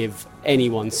need to give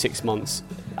anyone 6 months,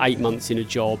 8 months in a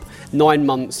job, 9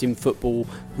 months in football,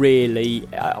 really,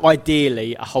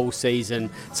 ideally a whole season.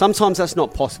 Sometimes that's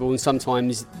not possible, and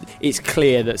sometimes it's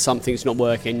clear that something's not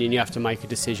working and you have to make a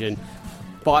decision.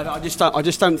 But I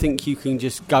just don't think you can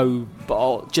just go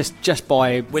just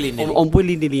by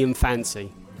willy-nilly and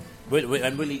fancy.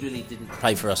 And Willy didn't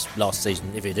play for us last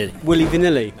season, if he did.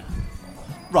 Willy-vanilly.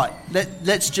 Right,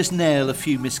 let's just nail a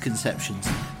few misconceptions.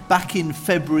 Back in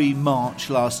February, March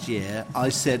last year, I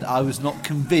said I was not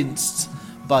convinced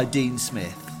by Dean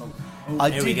Smith. I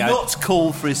did not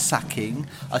call for his sacking.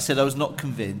 I said I was not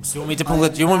convinced. Do you want me to pull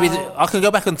I can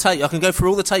go back and tape. I can go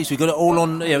through all the tapes. We've got it all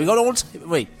on. Yeah, we got it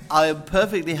all. I am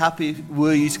perfectly happy.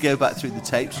 Were you to go back through the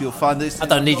tapes, you'll find this. I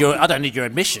don't need your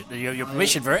admission. Your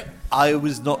permission for it. I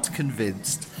was not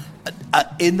convinced.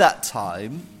 In that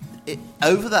time.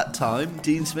 Over that time,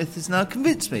 Dean Smith has now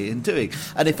convinced me in doing.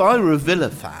 And if I were a Villa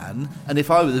fan, and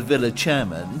if I were the Villa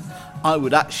chairman, I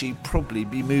would actually probably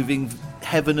be moving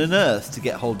heaven and earth to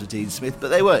get hold of Dean Smith, but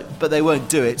they won't. But they won't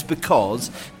do it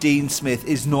because Dean Smith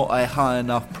is not a high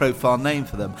enough profile name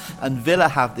for them. And Villa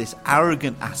have this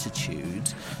arrogant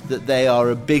attitude that they are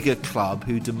a bigger club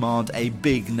who demand a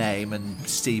big name, and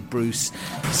Steve Bruce,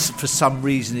 for some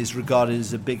reason, is regarded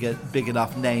as a big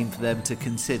enough name for them to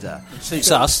consider.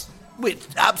 Suits us.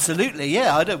 Absolutely,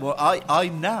 yeah. I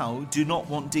now do not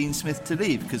want Dean Smith to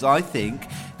leave, because I think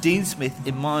Dean Smith,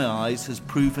 in my eyes, is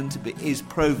proven to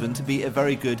be a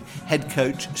very good head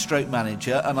coach, stroke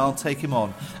manager, and I'll take him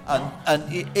on.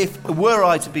 And if were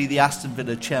I to be the Aston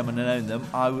Villa chairman and own them,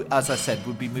 I, as I said,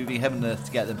 would be moving heaven and earth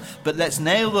to get them. But let's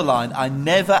nail the line. I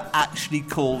never actually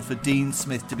called for Dean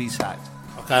Smith to be sacked.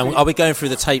 Okay, I'll be going through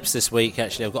the tapes this week.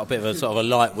 Actually, I've got a bit of a sort of a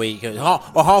light week, or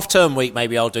half-term week.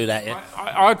 Maybe I'll do that. Yeah.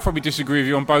 I'd probably disagree with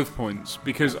you on both points,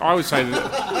 because I would say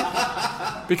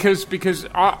that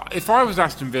if I was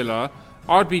Aston Villa,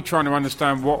 I'd be trying to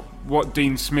understand what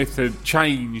Dean Smith had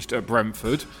changed at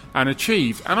Brentford and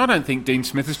achieved. And I don't think Dean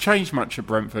Smith has changed much at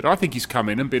Brentford. I think he's come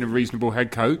in and been a reasonable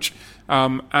head coach,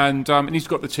 and he's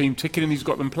got the team ticking and he's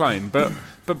got them playing. But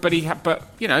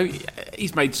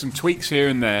he's made some tweaks here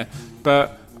and there.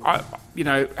 But how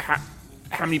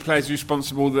many players are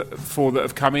responsible for that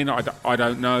have come in? I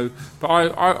don't know. But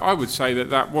I would say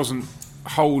that wasn't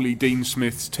wholly Dean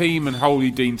Smith's team and wholly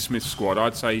Dean Smith's squad.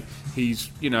 I'd say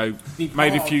he's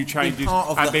made a few changes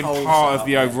and been part of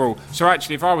the overall. So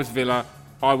actually, if I was Villa,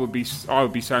 I would be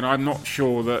saying I'm not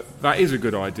sure that is a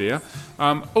good idea.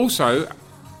 Also,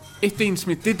 if Dean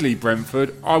Smith did leave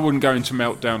Brentford, I wouldn't go into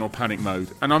meltdown or panic mode.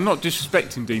 And I'm not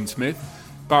disrespecting Dean Smith,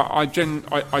 but I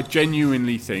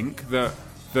genuinely think that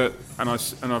and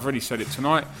I've already said it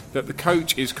tonight, that the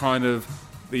coach is kind of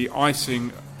the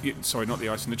icing. Sorry, not the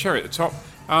icing, the cherry at the top.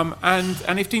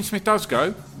 And if Dean Smith does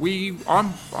go,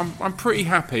 I'm pretty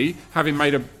happy having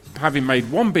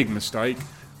made one big mistake.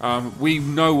 We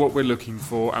know what we're looking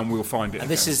for, and we'll find it. And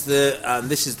this is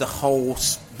the whole.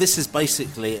 This is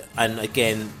basically, and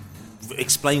again,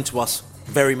 explained to us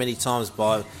very many times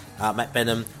by Matt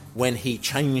Benham when he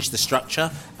changed the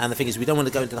structure. And the thing is, we don't want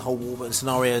to go into the whole Warburton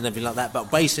scenario and everything like that. But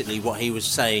basically, what he was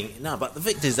saying, but the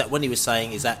fact is that when he was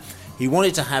saying is that he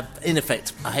wanted to have, in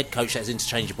effect, a head coach that's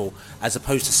interchangeable, as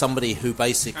opposed to somebody who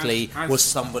basically was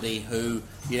somebody who,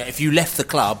 if you left the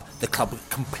club would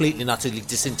completely and utterly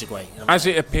disintegrate. As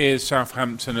it appears,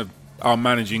 Southampton are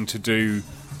managing to do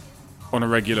on a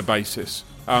regular basis.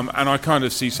 And I kind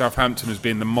of see Southampton as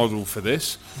being the model for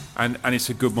this, and it's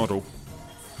a good model.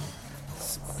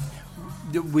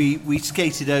 We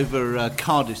skated over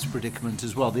Cardiff's predicament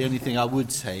as well. The only thing I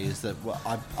would say is that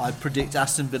I predict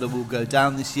Aston Villa will go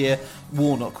down this year.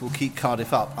 Warnock will keep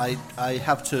Cardiff up. I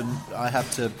have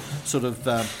to sort of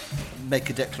make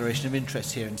a declaration of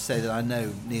interest here and say that I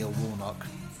know Neil Warnock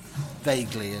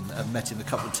vaguely and I've met him a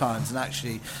couple of times, and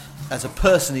actually as a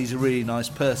person he's a really nice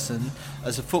person.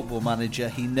 As a football manager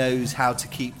he knows how to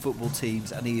keep football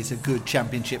teams, and he is a good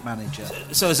championship manager.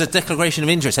 So as a declaration of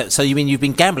interest, so you mean you've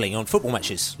been gambling on football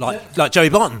matches like Joey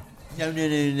Barton? No.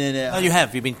 Oh,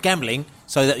 you've been gambling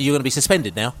so that you're going to be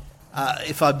suspended now?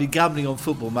 If I'd be gambling on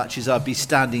football matches, I'd be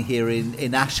standing here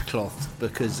in ashcloth,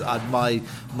 because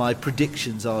my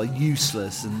predictions are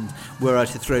useless, and were I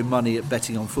to throw money at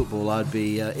betting on football, I'd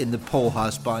be in the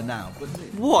poorhouse by now.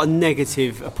 What a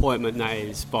negative appointment that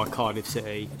is by Cardiff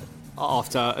City.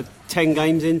 After 10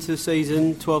 games into the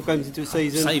season, 12 games into the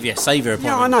season. Saviour appointment.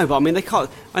 Yeah, I know, but I mean, they can't.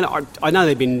 I know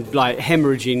they've been like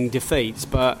hemorrhaging defeats,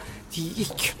 but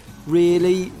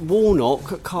really,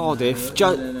 Warnock at Cardiff,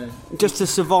 just to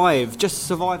survive.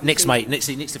 Nick's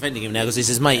defending him now because he's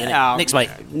his mate. Nick's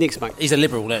mate. He's a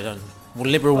liberal.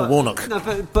 Warnock.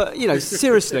 No, but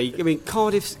seriously, I mean,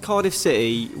 Cardiff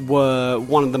City were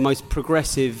one of the most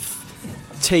progressive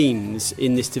teams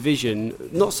in this division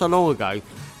not so long ago,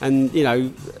 and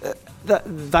that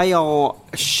they are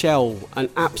a shell, an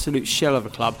absolute shell of a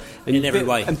club, and in every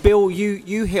way. And Bill,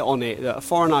 you hit on it that a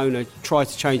foreign owner tried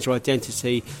to change their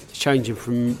identity, to change them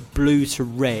from blue to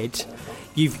red.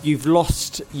 You've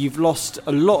lost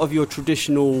a lot of your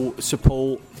traditional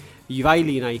support. You've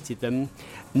alienated them.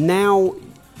 Now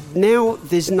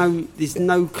there's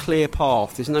no clear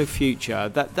path. There's no future.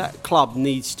 That club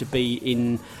needs to be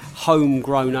in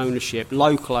homegrown ownership,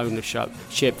 local ownership.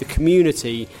 The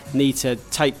community need to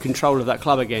take control of that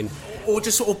club again. Or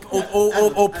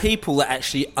people that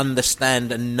actually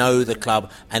understand and know the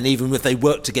club, and even if they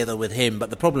work together with him.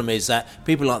 But the problem is that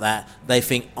people like that, they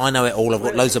think, I know it all, I've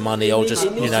got loads of money, I'll just,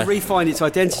 It needs to refine its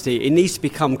identity. It needs to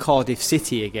become Cardiff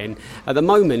City again. At the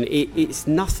moment, it's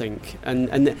nothing.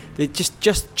 And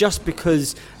just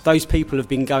because those people have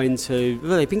been going to...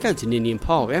 Well, they've been going to Ninian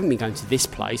Park. They haven't been going to this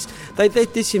place. They're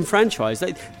disenfranchised.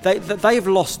 They've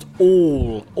lost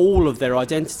all of their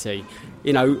identity.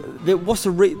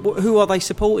 Who are they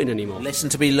supporting anymore? Lesson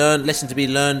to be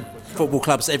learned. Football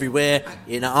clubs everywhere.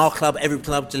 Our club, every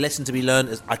club, to lesson to be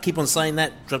learned. I keep on saying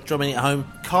that, drumming it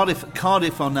home.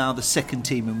 Cardiff are now the second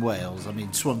team in Wales. I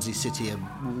mean, Swansea City are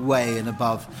way and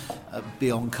above,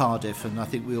 beyond Cardiff, and I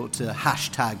think we ought to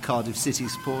hashtag Cardiff City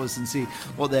supporters and see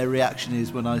what their reaction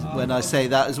is when I say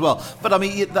that as well. But I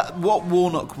mean, what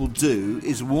Warnock will do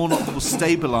is Warnock will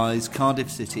stabilise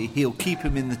Cardiff City. He'll keep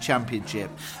him in the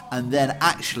Championship, and then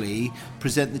actually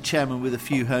present the chairman with a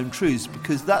few home truths,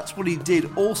 because that's what he did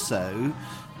also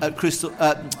at Crystal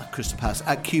Palace,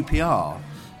 at QPR.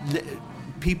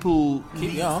 People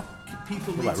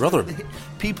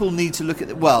need to look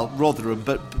at Rotherham,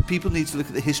 but people need to look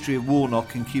at the history of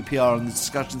Warnock and QPR and the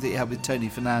discussions that he had with Tony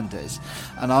Fernandes.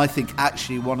 And I think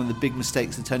actually one of the big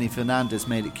mistakes that Tony Fernandes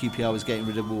made at QPR was getting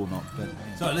rid of Warnock.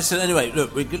 So listen, anyway,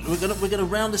 look, we're going to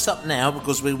round this up now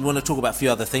because we want to talk about a few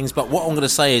other things. But what I'm going to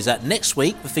say is that next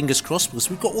week, fingers crossed, because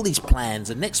we've got all these plans,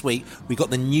 and next week we've got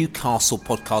the Newcastle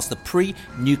podcast, the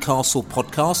pre-Newcastle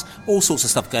podcast, all sorts of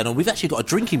stuff going on. We've actually got a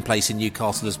drinking place in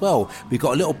Newcastle as well. We've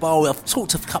got a little bar. I've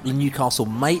talked to a couple of Newcastle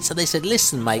mates, and they said,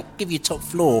 listen, mate, give you top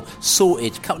floor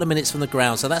sorted, couple of minutes from the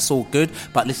ground, so that's all good.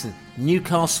 But listen,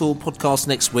 Newcastle podcast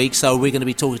next week, so we're going to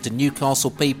be talking to Newcastle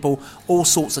people, all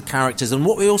sorts of characters, and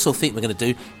what we also think we're going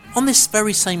to do on this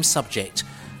very same subject.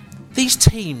 These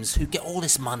teams who get all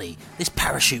this money, this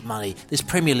parachute money, this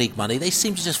Premier League money, they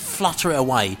seem to just flutter it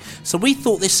away. So we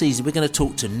thought this season we're going to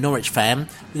talk to a Norwich fan,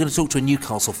 we're going to talk to a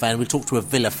Newcastle fan, we'll talk to a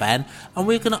Villa fan, and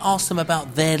we're going to ask them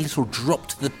about their little drop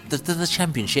to the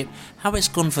Championship, how it's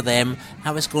gone for them,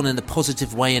 how it's gone in a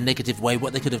positive way, a negative way,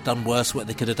 what they could have done worse, what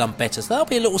they could have done better. So that'll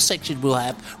be a little section we'll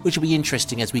have, which will be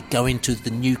interesting as we go into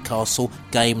the Newcastle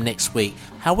game next week.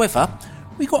 However,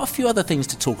 we've got a few other things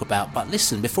to talk about, but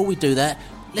listen, before we do that,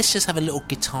 let's just have a little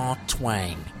guitar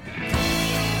twang.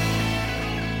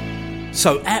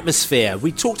 So, atmosphere.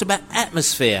 We talked about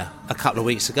atmosphere a couple of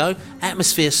weeks ago.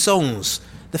 Atmosphere songs.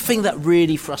 The thing that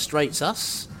really frustrates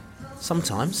us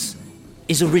sometimes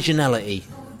is originality.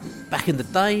 Back in the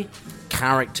day,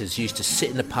 characters used to sit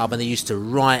in the pub and they used to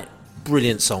write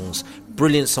brilliant songs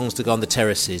to go on the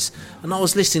terraces. And I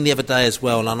was listening the other day as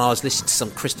well, and I was listening to some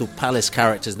Crystal Palace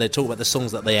characters, and they talk about the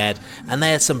songs that they had, and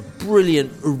they had some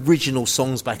brilliant original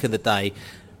songs back in the day.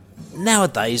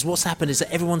 Nowadays, what's happened is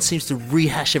that everyone seems to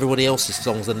rehash everybody else's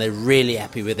songs, and they're really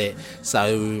happy with it.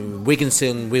 So Wigan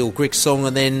sing Will Grigg's song,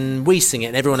 and then we sing it,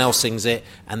 and everyone else sings it,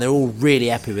 and they're all really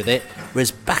happy with it.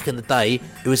 Whereas back in the day,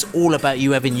 it was all about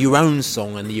you having your own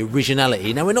song and the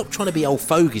originality. Now, we're not trying to be old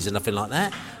fogies or nothing like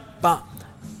that, but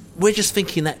we're just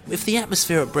thinking that if the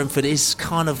atmosphere at Brentford is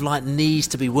kind of like needs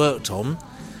to be worked on,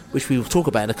 which we will talk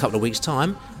about in a couple of weeks'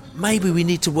 time, maybe we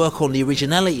need to work on the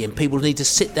originality, and people need to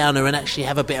sit down there and actually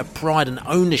have a bit of pride and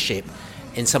ownership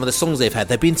in some of the songs they've had.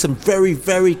 There have been some very,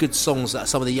 very good songs that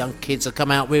some of the young kids have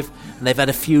come out with, and they've had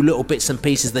a few little bits and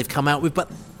pieces they've come out with,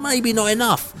 but maybe not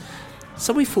enough.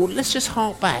 So we thought, let's just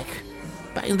hark back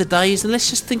in the days, and let's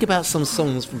just think about some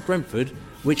songs from Brentford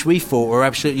which we thought were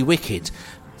absolutely wicked.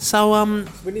 So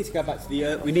we need to go back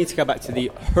to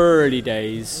the early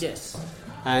days. Yes.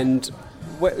 And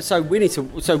so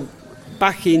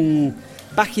back in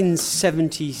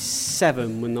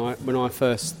 '77 when I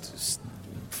first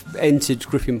entered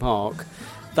Griffin Park,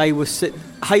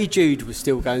 Hey Jude was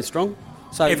still going strong.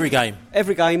 So every game,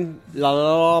 la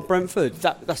la la, Brentford.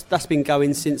 That's been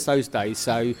going since those days.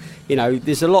 So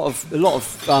there's a lot of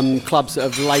clubs that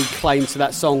have laid claim to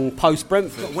that song post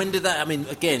Brentford. But when did that? I mean,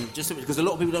 again, just because a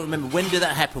lot of people don't remember, when did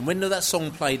that happen? When did that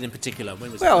song played in particular?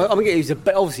 When was I mean,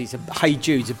 obviously it's a Hey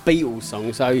Jude's a Beatles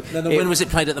song. So when was it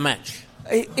played at the match?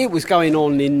 It was going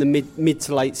on in the mid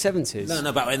to late 70s.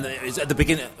 No, but it was at the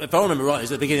beginning. If I remember right, it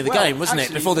was at the beginning of the game, wasn't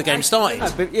it? Before the game started. No,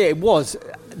 but yeah, it was.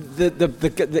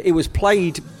 It was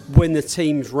played when the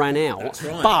teams ran out. That's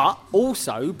right. But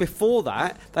also before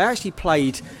that, they actually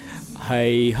played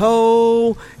 "Hey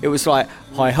Ho." It was like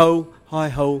 "Hi Ho, hi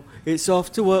ho, it's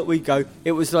off to work we go."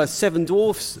 It was like Seven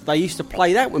Dwarfs. They used to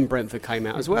play that when Brentford came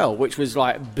out as well, which was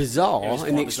like bizarre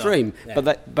in the extreme. Yeah.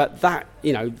 But that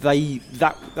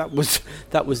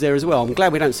was there as well. I'm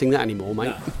glad we don't sing that anymore,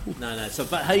 mate. No. So,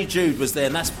 but Hey Jude was there,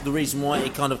 and that's the reason why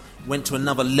it kind of went to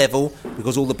another level,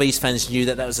 because all the Beast fans knew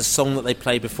that was a song that they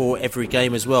played before every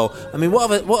game as well. I mean,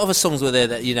 what other songs were there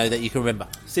that you can remember?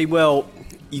 See, well,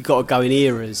 you got to go in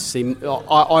eras. See,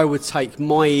 I would take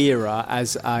my era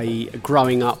as a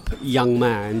growing up young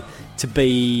man to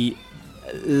be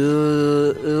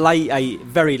very late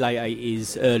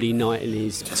 80s, early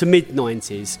 90s to mid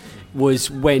 90s was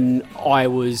when I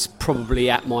was probably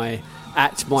at my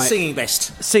singing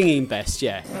best. Singing best,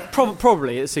 yeah,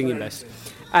 probably at singing best,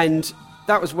 and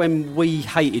that was when we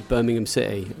hated Birmingham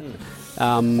City.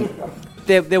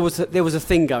 There was a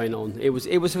thing going on. It was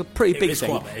a pretty big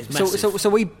thing. So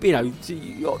we,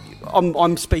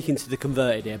 I'm speaking to the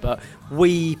converted here, but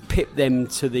we pipped them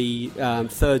to the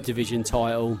third division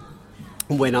title,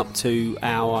 and went up to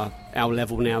our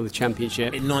level now, the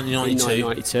Championship in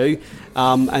 1992.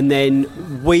 And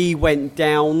then we went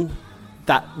down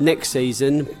that next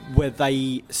season where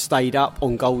they stayed up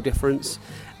on goal difference,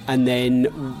 and then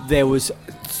there was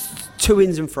two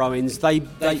ins and throw-ins. They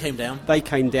came down. They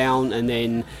came down, and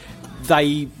then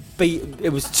they beat. It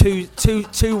was two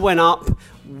went up.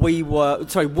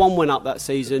 One went up that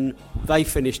season. They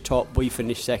finished top. We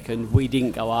finished second. We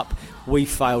didn't go up. We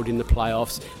failed in the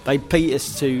playoffs. They beat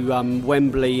us to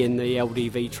Wembley in the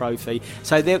LDV Trophy.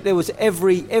 So there was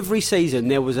every season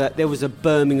there was a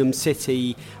Birmingham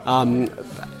City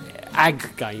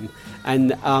ag game,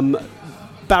 and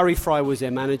Barry Fry was their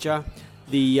manager.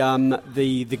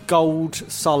 The Gold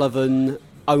Sullivan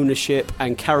ownership,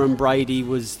 and Karen Brady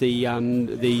was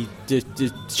the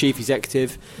chief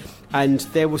executive, and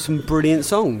there were some brilliant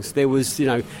songs. There was,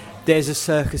 "There's a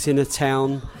circus in a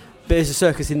town." There's a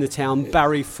circus in the town.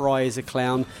 Barry Fry is a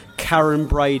clown. Karen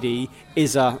Brady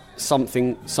is a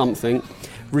something.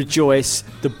 Rejoice,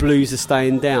 the Blues are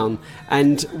staying down,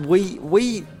 and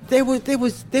there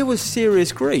was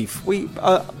serious grief.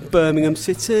 Birmingham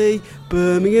City,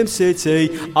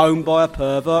 owned by a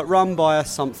pervert, run by a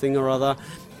something or other.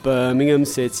 Birmingham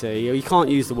City. You can't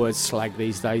use the word slag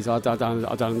these days. I don't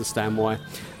understand why.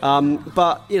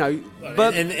 But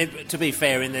to be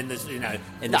fair, and then there's it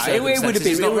would have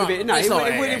been.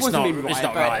 It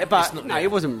wasn't right. But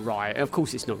it wasn't right. Of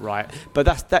course, it's not right.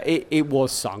 But it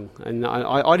was sung, and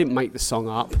I didn't make the song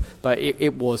up, but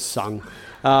it was sung.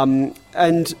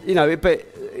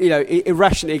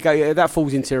 irrationally that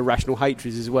falls into irrational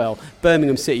hatred as well.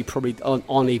 Birmingham City probably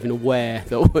aren't even aware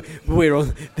that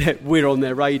we're on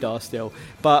their radar still.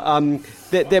 But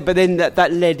then that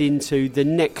led into the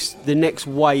next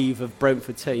wave of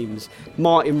Brentford teams.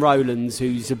 Martin Rowlands,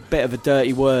 who's a bit of a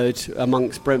dirty word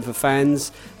amongst Brentford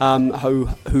fans,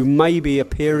 who may be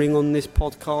appearing on this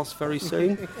podcast very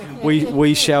soon.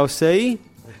 We shall see.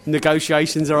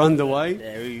 Negotiations are underway.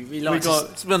 Yeah, we want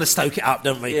to stoke it up,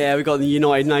 don't we? Yeah, we've got the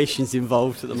United Nations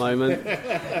involved at the moment.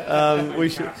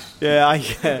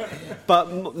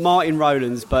 But Martin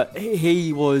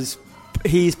Rowlands,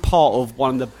 he's part of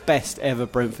one of the best ever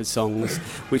Brentford songs,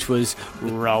 which was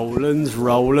Rowlands,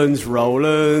 Rowlands,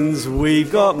 Rowlands.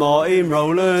 We've got Martin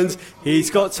Rowlands. He's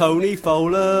got Tony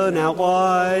Folan out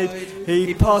wide.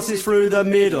 He passes through the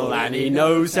middle and he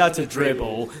knows how to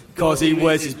dribble, 'cause he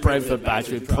wears his Brentford badge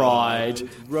with pride.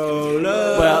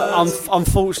 Rowlands. Well,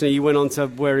 unfortunately, he went on to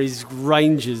wear his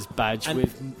Rangers badge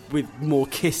with more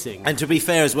kissing. And to be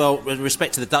fair as well, with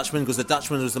respect to the Dutchman, because the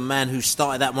Dutchman was the man who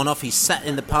started that one off. He sat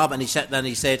in the pub and he sat down and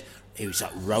he said, he was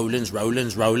like, Rowlands,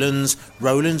 Rowlands, Rowlands,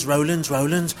 Rowlands, Rowlands,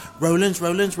 Rowlands, Rowlands,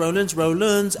 Rowlands, Rowlands,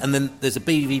 Rowlands. And then there's a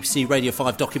BBC Radio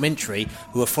 5 documentary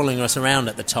who were following us around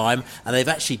at the time, and they've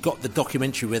actually got the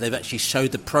documentary where they've actually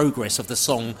showed the progress of the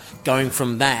song going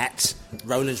from that,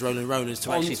 Rowlands, Rowlands, Rowlands,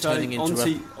 to actually turning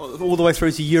into all the way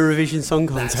through to Eurovision Song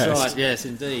Contest. That's right, yes,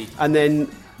 indeed. And then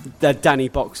the Danny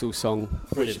Boxall song.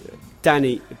 Brilliant.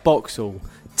 Danny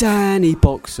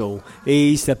Boxall,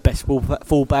 he's the best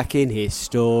fullback in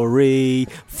history.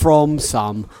 From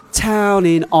some town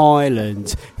in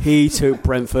Ireland, he took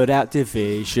Brentford out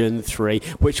Division 3,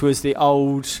 which was the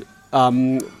old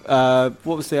what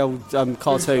was the old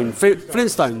cartoon?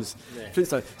 Flintstones. Yeah.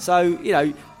 Flintstones. So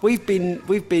we've been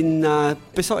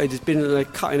Besotted has been at the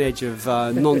cutting edge of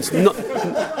of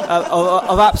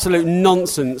absolute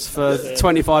nonsense for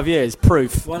 25 years.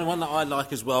 Proof. One that I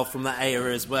like as well from that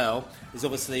era as well is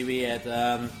obviously we had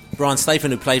Brian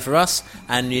Statham who played for us,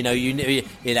 and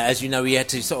as you know, we had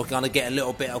to sort of kind of get a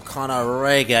little bit of kind of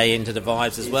reggae into the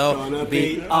vibes as well. It's gonna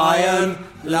be iron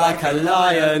like a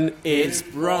lion. It's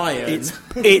Brian.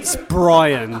 It's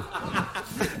Brian.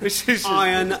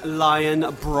 Iron Lion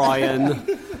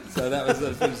Brian. So that was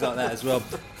things like that as well.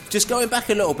 Just going back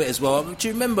a little bit as well, do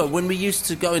you remember when we used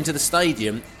to go into the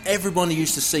stadium, everyone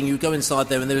used to sing, you would go inside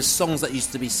there and there were songs that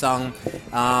used to be sung in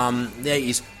the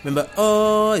 80s. Remember,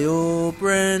 oh, you're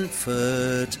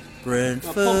Brentford,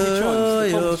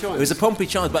 Brentford. It was a Pompey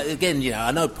chant, but again,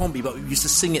 I know Pompey, but we used to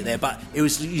sing it there, but it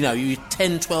was, you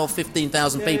 10, 12,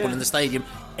 15,000 people in the stadium,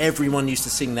 everyone used to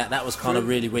sing that. That was kind of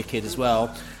really wicked as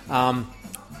well.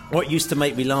 What used to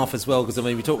make me laugh as well, because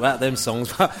we talk about them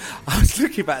songs, but I was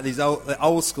looking back at these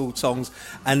old school songs,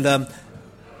 and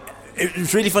it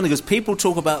was really funny because people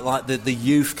talk about like the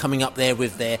youth coming up there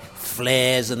with their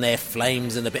flares and their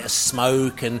flames and a bit of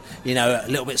smoke and a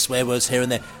little bit of swear words here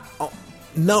and there.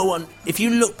 No one, if you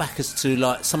look back as to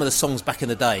like some of the songs back in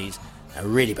the days, are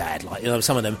really bad. Like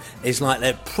some of them, it's like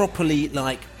they're properly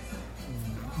like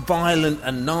violent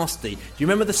and nasty. Do you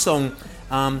remember the song?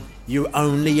 You're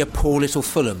only a poor little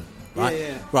Fulham, right?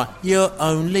 Yeah. Right. You're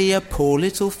only a poor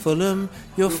little Fulham.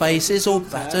 Your face is all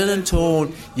battered and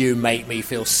torn. You make me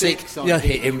feel sick. You're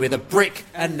hitting with a brick,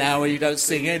 and now you don't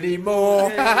sing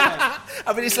anymore. Yeah.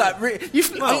 I mean, it's like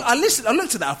I listened. I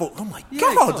looked at that. I thought, oh my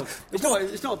god!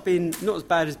 It's not as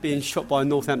bad as being shot by a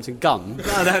Northampton gun.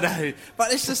 No.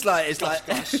 But it's just like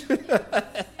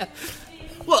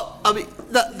Well, I mean,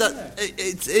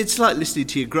 it's like listening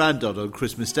to your granddad on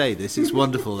Christmas Day. It's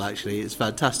wonderful, actually. It's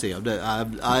fantastic.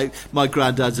 My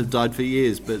granddads have died for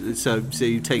years, but so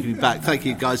you take me back. Thank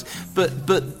you, guys. But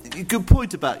good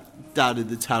point about down in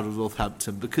the town of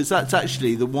Northampton, because that's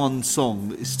actually the one song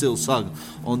that is still sung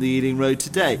on the Ealing Road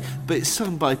today. But it's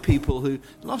sung by people who,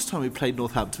 last time we played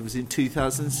Northampton was in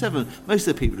 2007. Most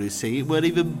of the people who sing it weren't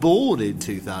even born in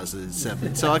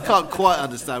 2007. So I can't quite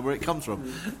understand where it comes from.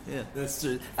 Yeah, that's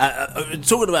true.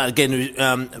 Talking about again,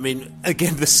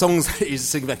 the songs that you used to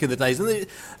sing back in the days.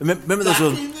 Remember those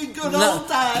ones? In the good old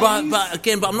days.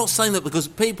 But I'm not saying that because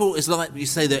people, it's like you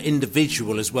say, they're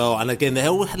individual as well. And again, they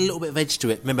all had a little bit of edge to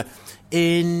it. Remember,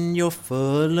 in your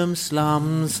Fulham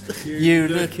slums, you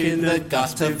look in the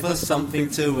gutter for something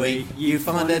to eat. You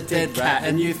find a dead rat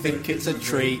and you think it's a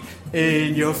treat.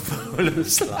 In your Fulham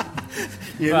slums.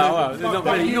 Not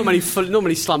many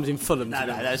slums in Fulham. No,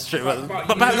 that's true.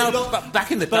 But back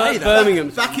in the day, Birmingham.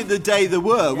 Back in the day, there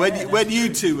were. When you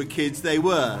two were kids, they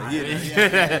were.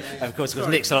 Of course, because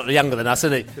Nick's a lot younger than us,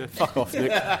 isn't he? Fuck off, Nick.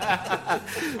 I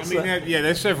mean,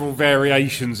 there's several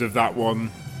variations of that one.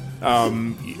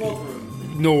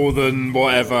 northern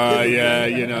whatever. Yeah,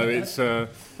 you know, it's.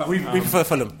 But we prefer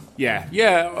Fulham. Yeah,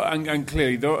 and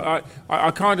clearly, though,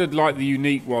 I kind of like the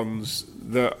unique ones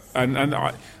that, and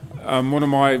I, one of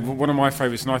my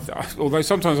favourites, and although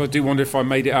sometimes I do wonder if I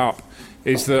made it up,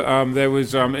 is that there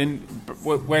was when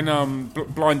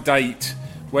Blind Date,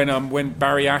 when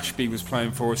Barry Ashby was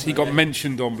playing for us, he got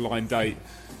mentioned on Blind Date.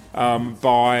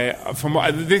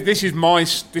 This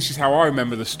is how I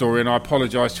remember the story, and I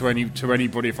apologise to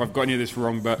anybody if I've got any of this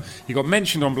wrong. But he got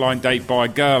mentioned on Blind Date by a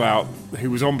girl out who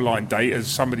was on Blind Date as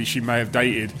somebody she may have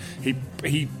dated. He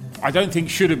I don't think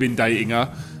should have been dating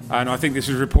her, and I think this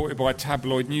was reported by a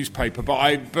tabloid newspaper. But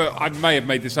I may have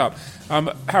made this up.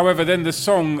 However, then the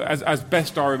song, as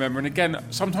best I remember, and again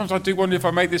sometimes I do wonder if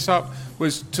I made this up,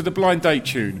 was to the Blind Date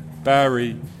tune,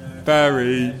 Barry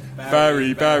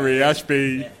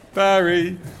Ashby.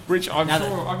 Barry, which I'm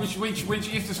sure,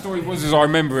 which if the story was as I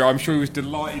remember it, I'm sure he was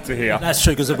delighted to hear. That's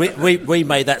true, because we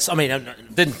made that. I mean,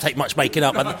 it didn't take much making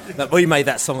up, but we made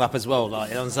that song up as well. Like,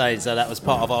 you know what I'm saying? So that was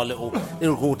part of our little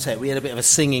quartet. We had a bit of a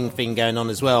singing thing going on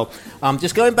as well.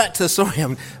 Just going back to the story,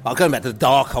 I'm going back to the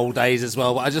dark old days as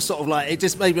well. But I just sort of like, it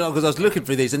just made me laugh because I was looking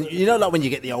through these, and you know, like when you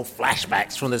get the old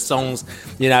flashbacks from the songs,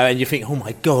 you know, and you think, oh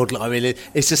my god, like, I mean,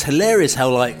 it's just hilarious how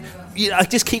like. You know, I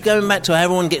just keep going back to how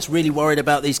everyone gets really worried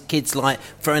about these kids like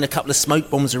throwing a couple of smoke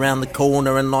bombs around the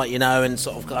corner and like, you know, and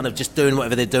sort of kind of just doing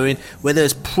whatever they're doing, where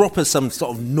there's proper some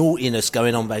sort of naughtiness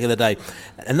going on back in the day.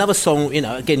 Another song, you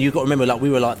know, again, you've got to remember, like, we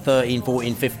were like 13,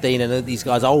 14, 15, and these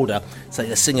guys are older, so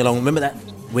they sing along. Remember that?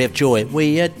 We have joy.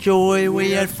 We had joy,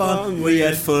 we had fun, we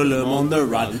had Fulham on the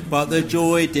run, but the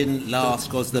joy didn't last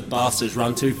because the bastards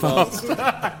run too fast.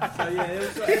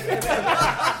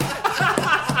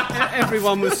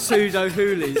 Everyone was pseudo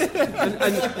hoolies,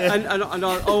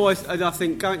 and I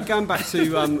think going back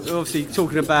to obviously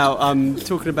talking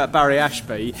about Barry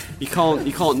Ashby, you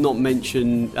can't not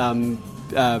mention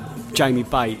Jamie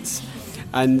Bates.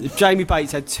 And Jamie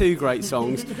Bates had two great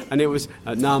songs, and it was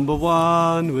number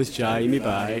one was Jamie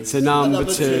Bates, and number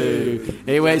two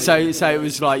it went so it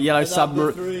was like Yellow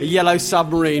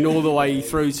Submarine all the way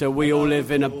through to We All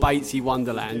Live in a Batesy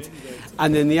Wonderland.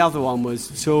 And then the other one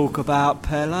was talk about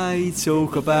Pele,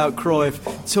 talk about Cruyff,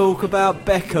 talk about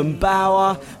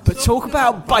Beckenbauer, but talk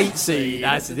about Batesy,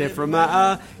 that's a different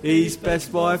matter. He's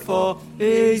best by far,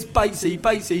 he's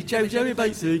Batesy, Jamie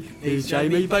Batesy, he's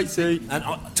Jamie Batesy. And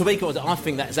to be honest, I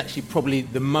think that is actually probably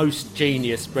the most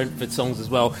genius Brentford songs as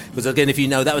well, because again, if you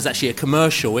know, that was actually a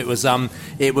commercial. It wasn't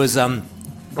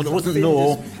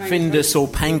Nor, Findus or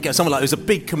Panko, something like that. It was a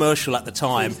big commercial at the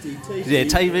time.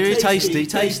 Very tasty,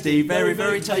 very,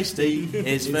 very tasty.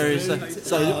 It's very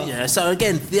so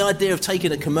again, the idea of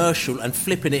taking a commercial and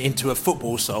flipping it into a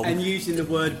football song and using the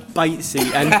word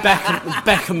Batesy and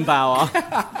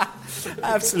Beckenbauer.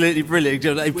 Absolutely brilliant. He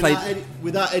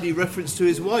without any reference to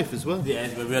his wife as well. Yeah,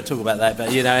 we're going to talk about that,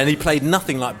 but you know, and he played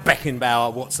nothing like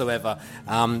Beckenbauer whatsoever,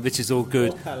 which is all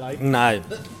good. No, I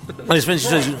just finished.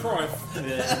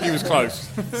 He was close.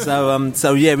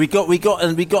 So yeah, we got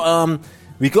a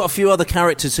few other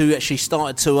characters who actually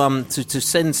started to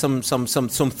send some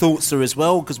thoughts through as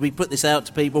well, because we put this out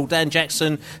to people. Dan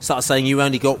Jackson started saying you've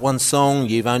only got one song,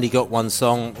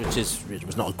 which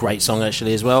was not a great song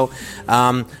actually as well.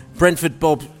 Brentford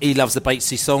Bob, he loves the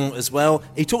Batesy song as well.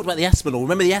 He talked about the Aspinall.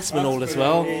 Remember the Aspinall as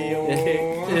well?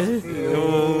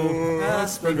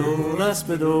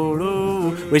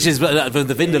 Aspinall, which is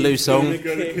the Vindaloo song.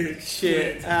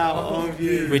 Shit out of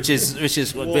you. Which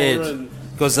is weird.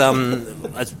 Because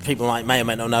as people may or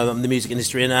may not know, the music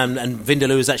industry, and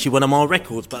Vindaloo is actually one of my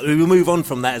records. But we will move on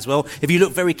from that as well. If you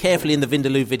look very carefully in the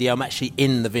Vindaloo video, I'm actually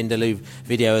in the Vindaloo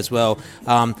video as well.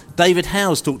 David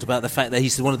Howes talked about the fact that he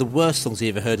said one of the worst songs he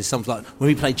ever heard is something like, when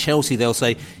we played Chelsea, they'll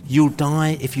say, "You'll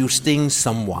die if you sting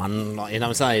someone." Like, you know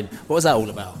what I'm saying? What was that all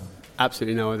about?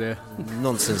 Absolutely no idea.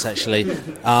 Nonsense, actually.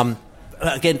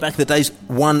 Again, back in the days,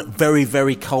 one very,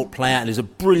 very cult play out, and it was a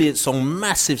brilliant song,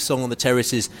 massive song on the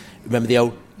Terraces. Remember the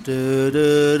old...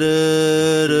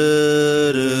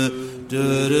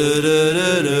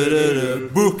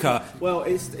 Booker. Well,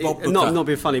 it's not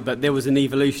being funny, but there was an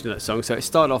evolution of that song. So it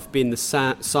started off being the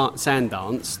sand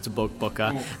dance to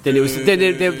Booker. Then it was a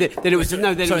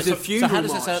funeral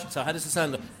march. So how does the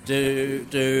sound?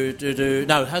 Do.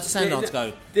 No, how does the sand dance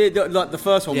go? Like the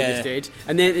first one we just did,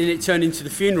 and then it turned into the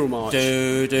funeral march.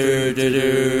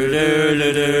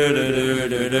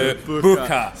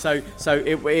 Booker. So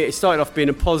it started off being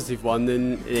a positive one,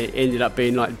 then it ended up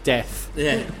being like death.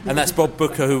 Yeah, and that's Bob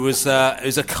Booker, who's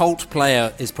a cult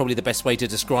player, is probably the best way to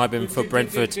describe him for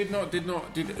Brentford. Did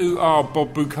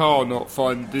Bob Booker not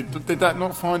find? Did that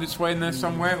not find its way in there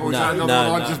somewhere, or is that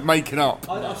another one I'm just making up?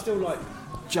 I still like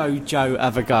Joe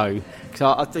have a go? Because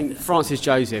I think Francis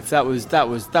Joseph, that was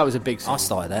a big song. I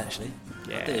started that actually.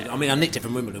 Yeah. I mean, I nicked it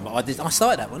from Wimbledon, but I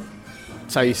started that one.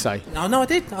 So you say? No, I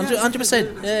did.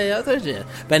 100%. Yeah, I did. Yeah.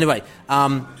 But anyway,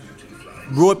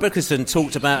 Roy Bickerson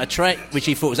talked about a track which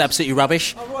he thought was absolutely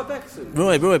rubbish. Oh, Roy Bickerson.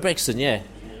 Roy Bickerson, yeah.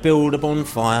 Build a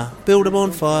bonfire, put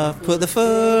the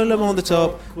Fulham on the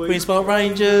top, Queen's Park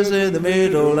Rangers in the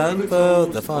middle, and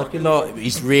the fucking lot.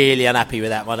 He's really unhappy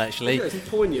with that one, actually. Yeah, it's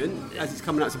poignant as it's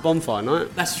coming out to Bonfire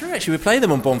Night. That's true, actually. We play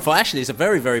them on Bonfire. Actually, it's a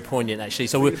very, very poignant, actually.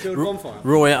 So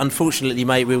Roy, unfortunately,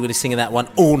 mate, we were going to sing that one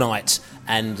all night.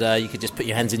 And you could just put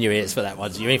your hands in your ears for that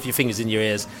one. Your fingers in your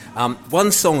ears.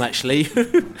 One song, actually,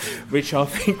 which I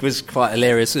think was quite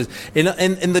hilarious. Was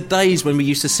in the days when we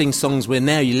used to sing songs where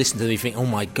now you listen to them and you think, oh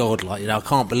my God, like, I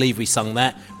can't believe we sung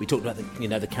that. We talked about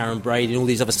the Karen Braid and all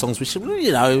these other songs, which a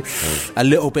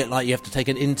little bit like you have to take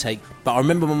an intake. But I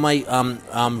remember my mate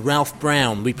Ralph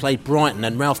Brown. We played Brighton,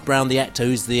 and Ralph Brown, the actor,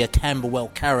 who's the Camberwell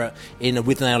Carrot in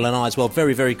With Nail and I as well,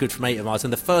 very, very good mate of ours.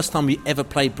 And the first time we ever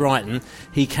played Brighton,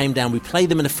 he came down. We played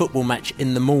them in a football match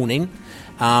in the morning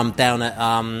down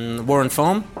at Warren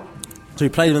Farm. So we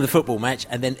played them in the football match,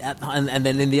 and then and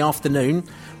then in the afternoon,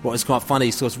 what was quite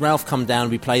funny, so as Ralph come down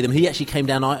and we played them, he actually came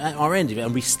down our end of it,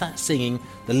 and we start singing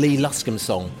the Lee Luscombe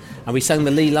song. And we sang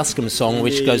the Lee Luscombe song,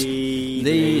 which goes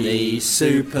Lee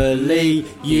Super Lee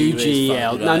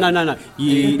UGL. No.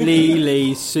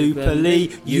 Lee Super Lee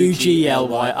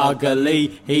UGLY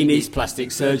ugly. He needs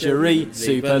plastic surgery.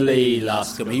 Super Lee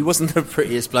Luscombe. He wasn't the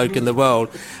prettiest bloke in the world,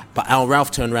 but Al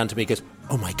Ralph turned around to me and goes,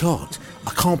 "Oh my God,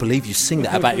 I can't believe you sing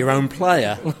that about your own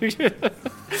player."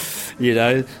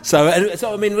 So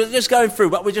I mean, we're just going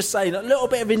through, but we're just saying a little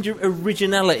bit of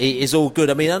originality is all good.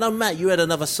 I mean, I know, Matt, you had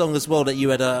another song as well that you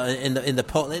had in the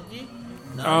pot, didn't you?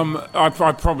 No.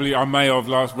 I may have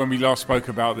when we last spoke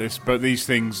about this, but these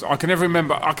things I can never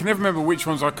remember which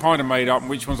ones I kind of made up and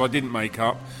which ones I didn't make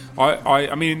up.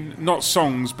 I mean, not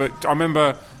songs, but I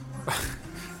remember.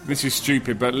 This is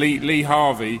stupid, but Lee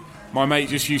Harvey. My mate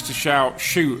just used to shout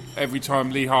 "shoot" every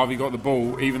time Lee Harvey got the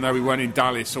ball, even though we weren't in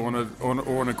Dallas or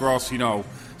on a grassy knoll.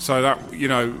 So that we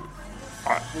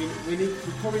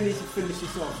probably need to finish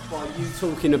this off by you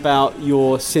talking about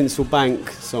your Sinsel Bank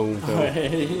song, Bill.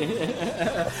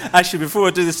 Actually, before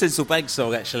I do the Sinsel Bank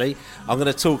song, actually, I'm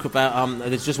going to talk about.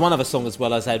 There's just one other song as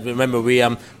well. As I had. Remember, we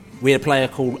had a player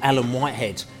called Alan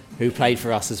Whitehead, who played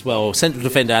for us as well, central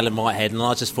defender Alan Whitehead, and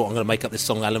I just thought I'm going to make up this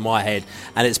song, Alan Whitehead,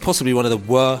 and it's possibly one of the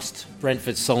worst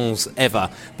Brentford songs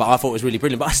ever, but I thought it was really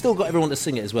brilliant. But I still got everyone to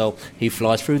sing it as well. He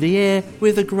flies through the air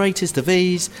with the greatest of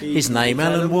ease. His name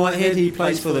Alan Whitehead, he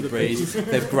plays for the Breeze.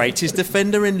 The greatest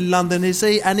defender in London is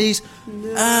he, and he's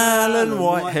Alan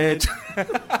Whitehead.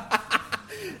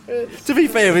 To be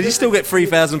fair, we still get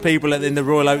 3,000 people in the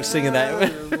Royal Oak singing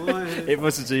that. It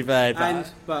wasn't too bad.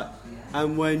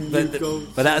 And when you go...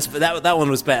 But that one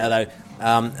was better,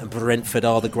 though. Brentford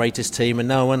are the greatest team, and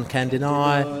no one can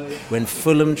deny. When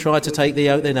Fulham tried to take the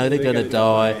Oak, they know they're going to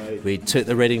die. We took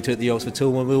the Reading, took the Oxford,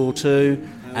 Toulon, we will too.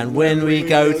 And when we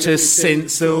go to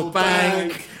Sinsel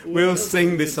Bank, we'll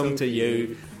sing this song to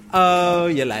you. Oh,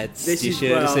 you lads, you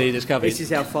should have seen us coming. This is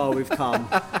how far we've come.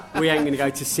 We ain't going to go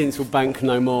to Sinsel Bank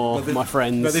no more, my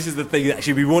friends. But this is the thing,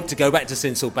 actually, we want to go back to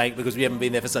Sinsel Bank because we haven't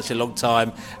been there for such a long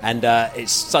time, and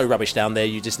it's so rubbish down there,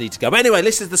 you just need to go. But anyway,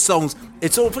 listen to the songs.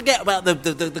 It's all, forget about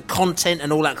the content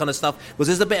and all that kind of stuff, because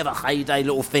there's a bit of a heyday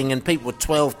little thing, and people were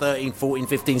 12, 13, 14,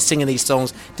 15 singing these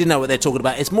songs, didn't know what they're talking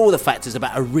about. It's more the fact it's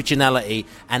about originality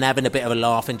and having a bit of a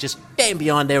laugh and just getting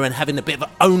behind there and having a bit of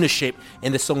ownership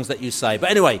in the songs that you say.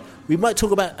 But anyway, we might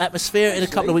talk about atmosphere in a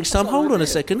couple of weeks' time. Hold on a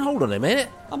second, hold on a minute.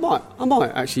 I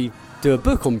might actually do a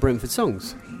book on Brentford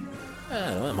songs.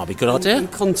 That might be a good idea. In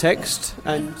context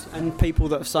and people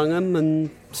that have sung them and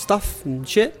stuff and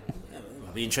shit.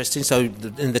 That'll be interesting. So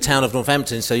in the town of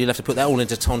Northampton, so you'll have to put that all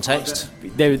into context.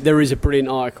 There is a brilliant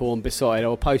article on Beside.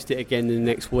 I'll post it again in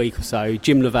the next week or so.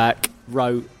 Jim Levac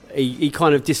wrote. He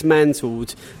kind of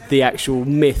dismantled the actual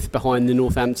myth behind the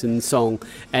Northampton song,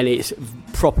 and it's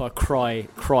proper cry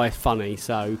funny.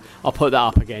 So I'll put that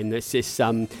up again. It's just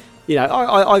I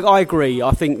agree.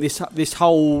 I think this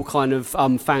whole kind of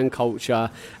fan culture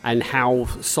and how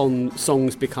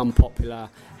songs become popular,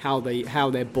 how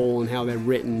they're born, how they're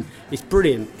written, it's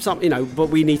brilliant. But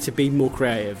we need to be more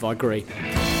creative. I agree.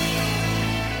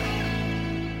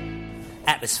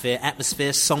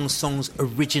 Atmosphere, songs,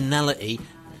 originality.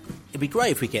 it'd be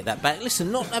great if we get that back.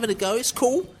 Listen, not having a go, it's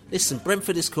cool. Listen,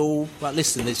 Brentford is cool, but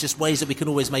listen, there's just ways that we can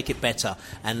always make it better.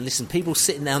 And listen, people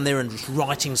sitting down there and just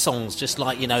writing songs, just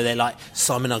like, they're like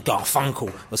Simon and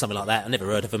Garfunkel or something like that. I never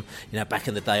heard of them, back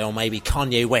in the day, or maybe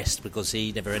Kanye West, because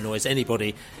he never annoys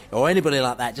anybody, or anybody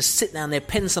like that. Just sit down there,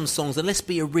 pen some songs, and let's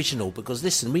be original, because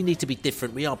listen, we need to be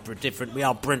different. We are different. We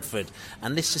are Brentford,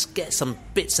 and let's just get some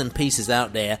bits and pieces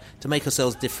out there to make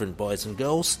ourselves different, boys and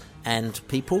girls and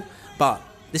people. But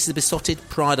this is the Besotted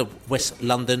Pride of West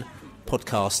London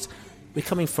podcast. We're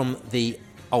coming from the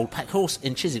Old Pack Horse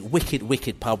in Chiswick.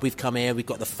 Wicked pub. We've come here, we've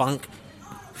got the funk.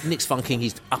 Nick's funking,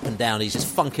 he's up and down, he's just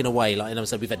funking away.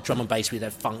 So we've had drum and bass, we've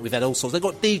had funk, we've had all sorts. They've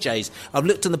got DJs. I've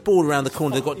looked on the board around the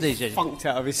corner, they've got DJs. Funked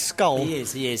out of his skull.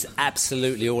 He is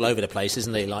absolutely all over the place,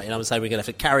 isn't he? We're going to have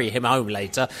to carry him home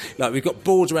later. We've got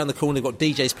boards around the corner, they've got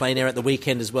DJs playing here at the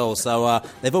weekend as well. So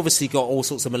they've obviously got all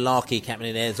sorts of malarkey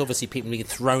happening there. There's obviously people being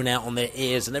thrown out on their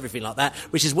ears and everything like that,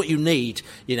 which is what you need,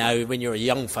 when you're a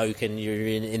young folk and you're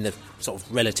in the sort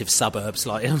of relative suburbs,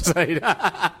 I'm saying.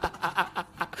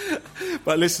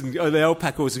 But listen, the Old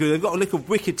Pack Horse is good. They've got a little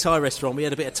wicked Thai restaurant. We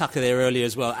had a bit of tucker there earlier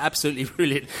as well. Absolutely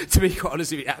brilliant. To be quite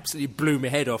honest, it absolutely blew my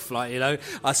head off. I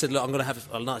said, look, I'm going to have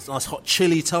a nice hot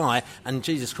chili Thai, and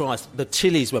Jesus Christ, the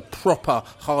chilies were proper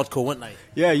hardcore, weren't they?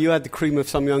 Yeah, you had the cream of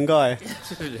some young guy.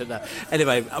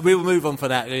 Anyway, we will move on for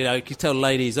that. You can tell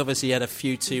ladies, obviously he had a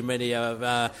few too many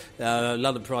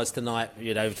London Prides tonight,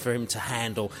 for him to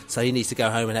handle. So he needs to go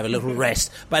home and have a little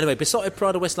rest. But anyway, Besotted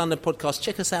Pride of West London podcast,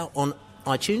 check us out on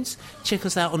iTunes, check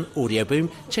us out on Audio Boom,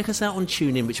 check us out on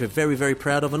TuneIn, which we're very, very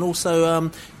proud of, and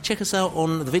also check us out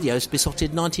on the videos,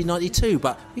 Besotted 1992.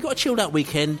 But you've got a chilled out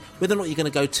weekend, whether or not you're going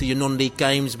to go to your non-league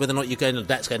games, whether or not you're going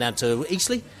down to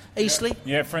Eastleigh.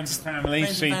 Yeah, friends and family,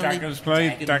 see Daggers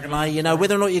play.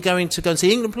 Whether or not you're going to go and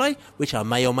see England play, which I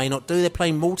may or may not do. They're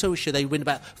playing Malta, should they win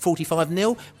about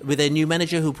 45-0 with their new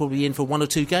manager, who'll probably be in for 1 or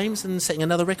 2 games and setting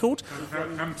another record.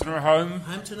 Hampton are home.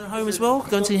 Hampton are home as well.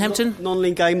 Going to see Hampton.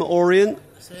 Non-league game at Orient.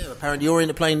 Yeah, apparently Orient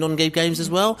are playing non-game games as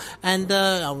well, and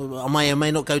I may or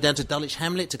may not go down to Dulwich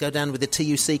Hamlet to go down with the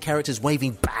TUC characters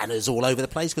waving banners all over the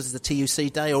place because it's the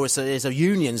TUC day, or it's a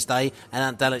Unions day, and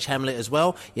at Dulwich Hamlet as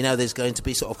well. There's going to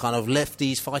be sort of kind of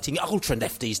lefties fighting ultra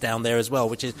lefties down there as well,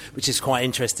 which is quite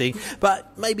interesting.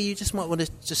 But maybe you just might want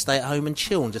to just stay at home and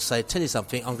chill and just say, tell you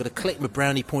something, I'm going to collect my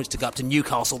brownie points to go up to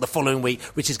Newcastle the following week,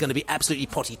 which is going to be absolutely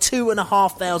potty.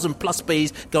 2,500 plus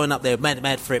bees going up there,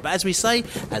 mad for it. But as we say,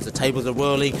 as the tables are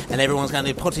whirling and everyone's going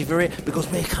to be potty for it, because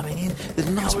we're coming in with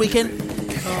a nice weekend.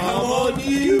 Come on,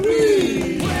 you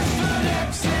bees!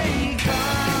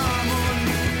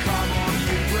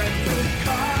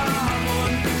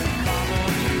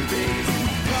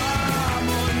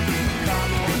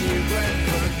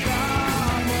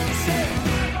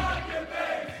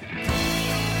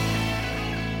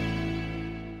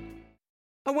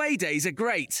 Away days are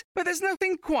great, but there's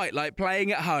nothing quite like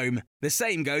playing at home. The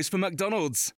same goes for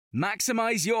McDonald's.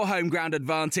 Maximise your home ground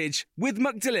advantage with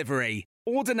McDelivery.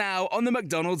 Order now on the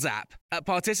McDonald's app. At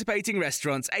participating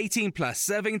restaurants, 18 plus,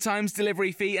 serving times,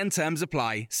 delivery fee and terms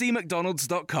apply. See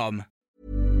mcdonalds.com.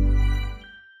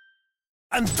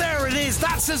 And there it is,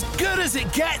 that's as good as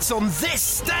it gets on this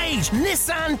stage.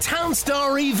 Nissan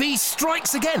Townstar EV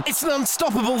strikes again. It's an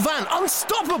unstoppable van,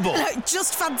 unstoppable.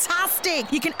 Just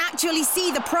fantastic. You can actually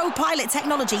see the Pro Pilot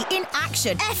technology in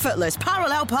action. Effortless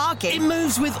parallel parking. It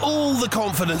moves with all the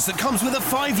confidence that comes with a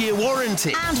 5-year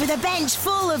warranty. And with a bench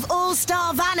full of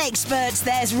all-star van experts,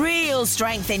 there's real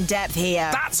strength in depth here.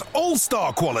 That's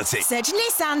all-star quality. Search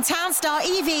Nissan Townstar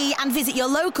EV and visit your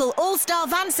local all-star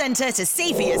van centre to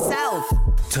see for yourself.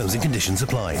 Terms and conditions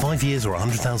apply. 5 years or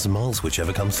 100,000 miles,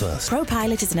 whichever comes first. Pro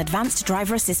Pilot is an advanced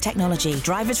driver assist technology.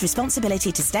 Driver's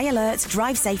responsibility to stay alert,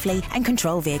 drive safely, and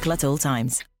control vehicle at all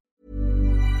times.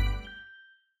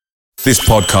 This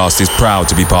podcast is proud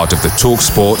to be part of the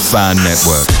TalkSport Fan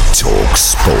Network.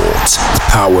 TalkSport.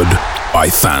 Powered by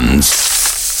fans.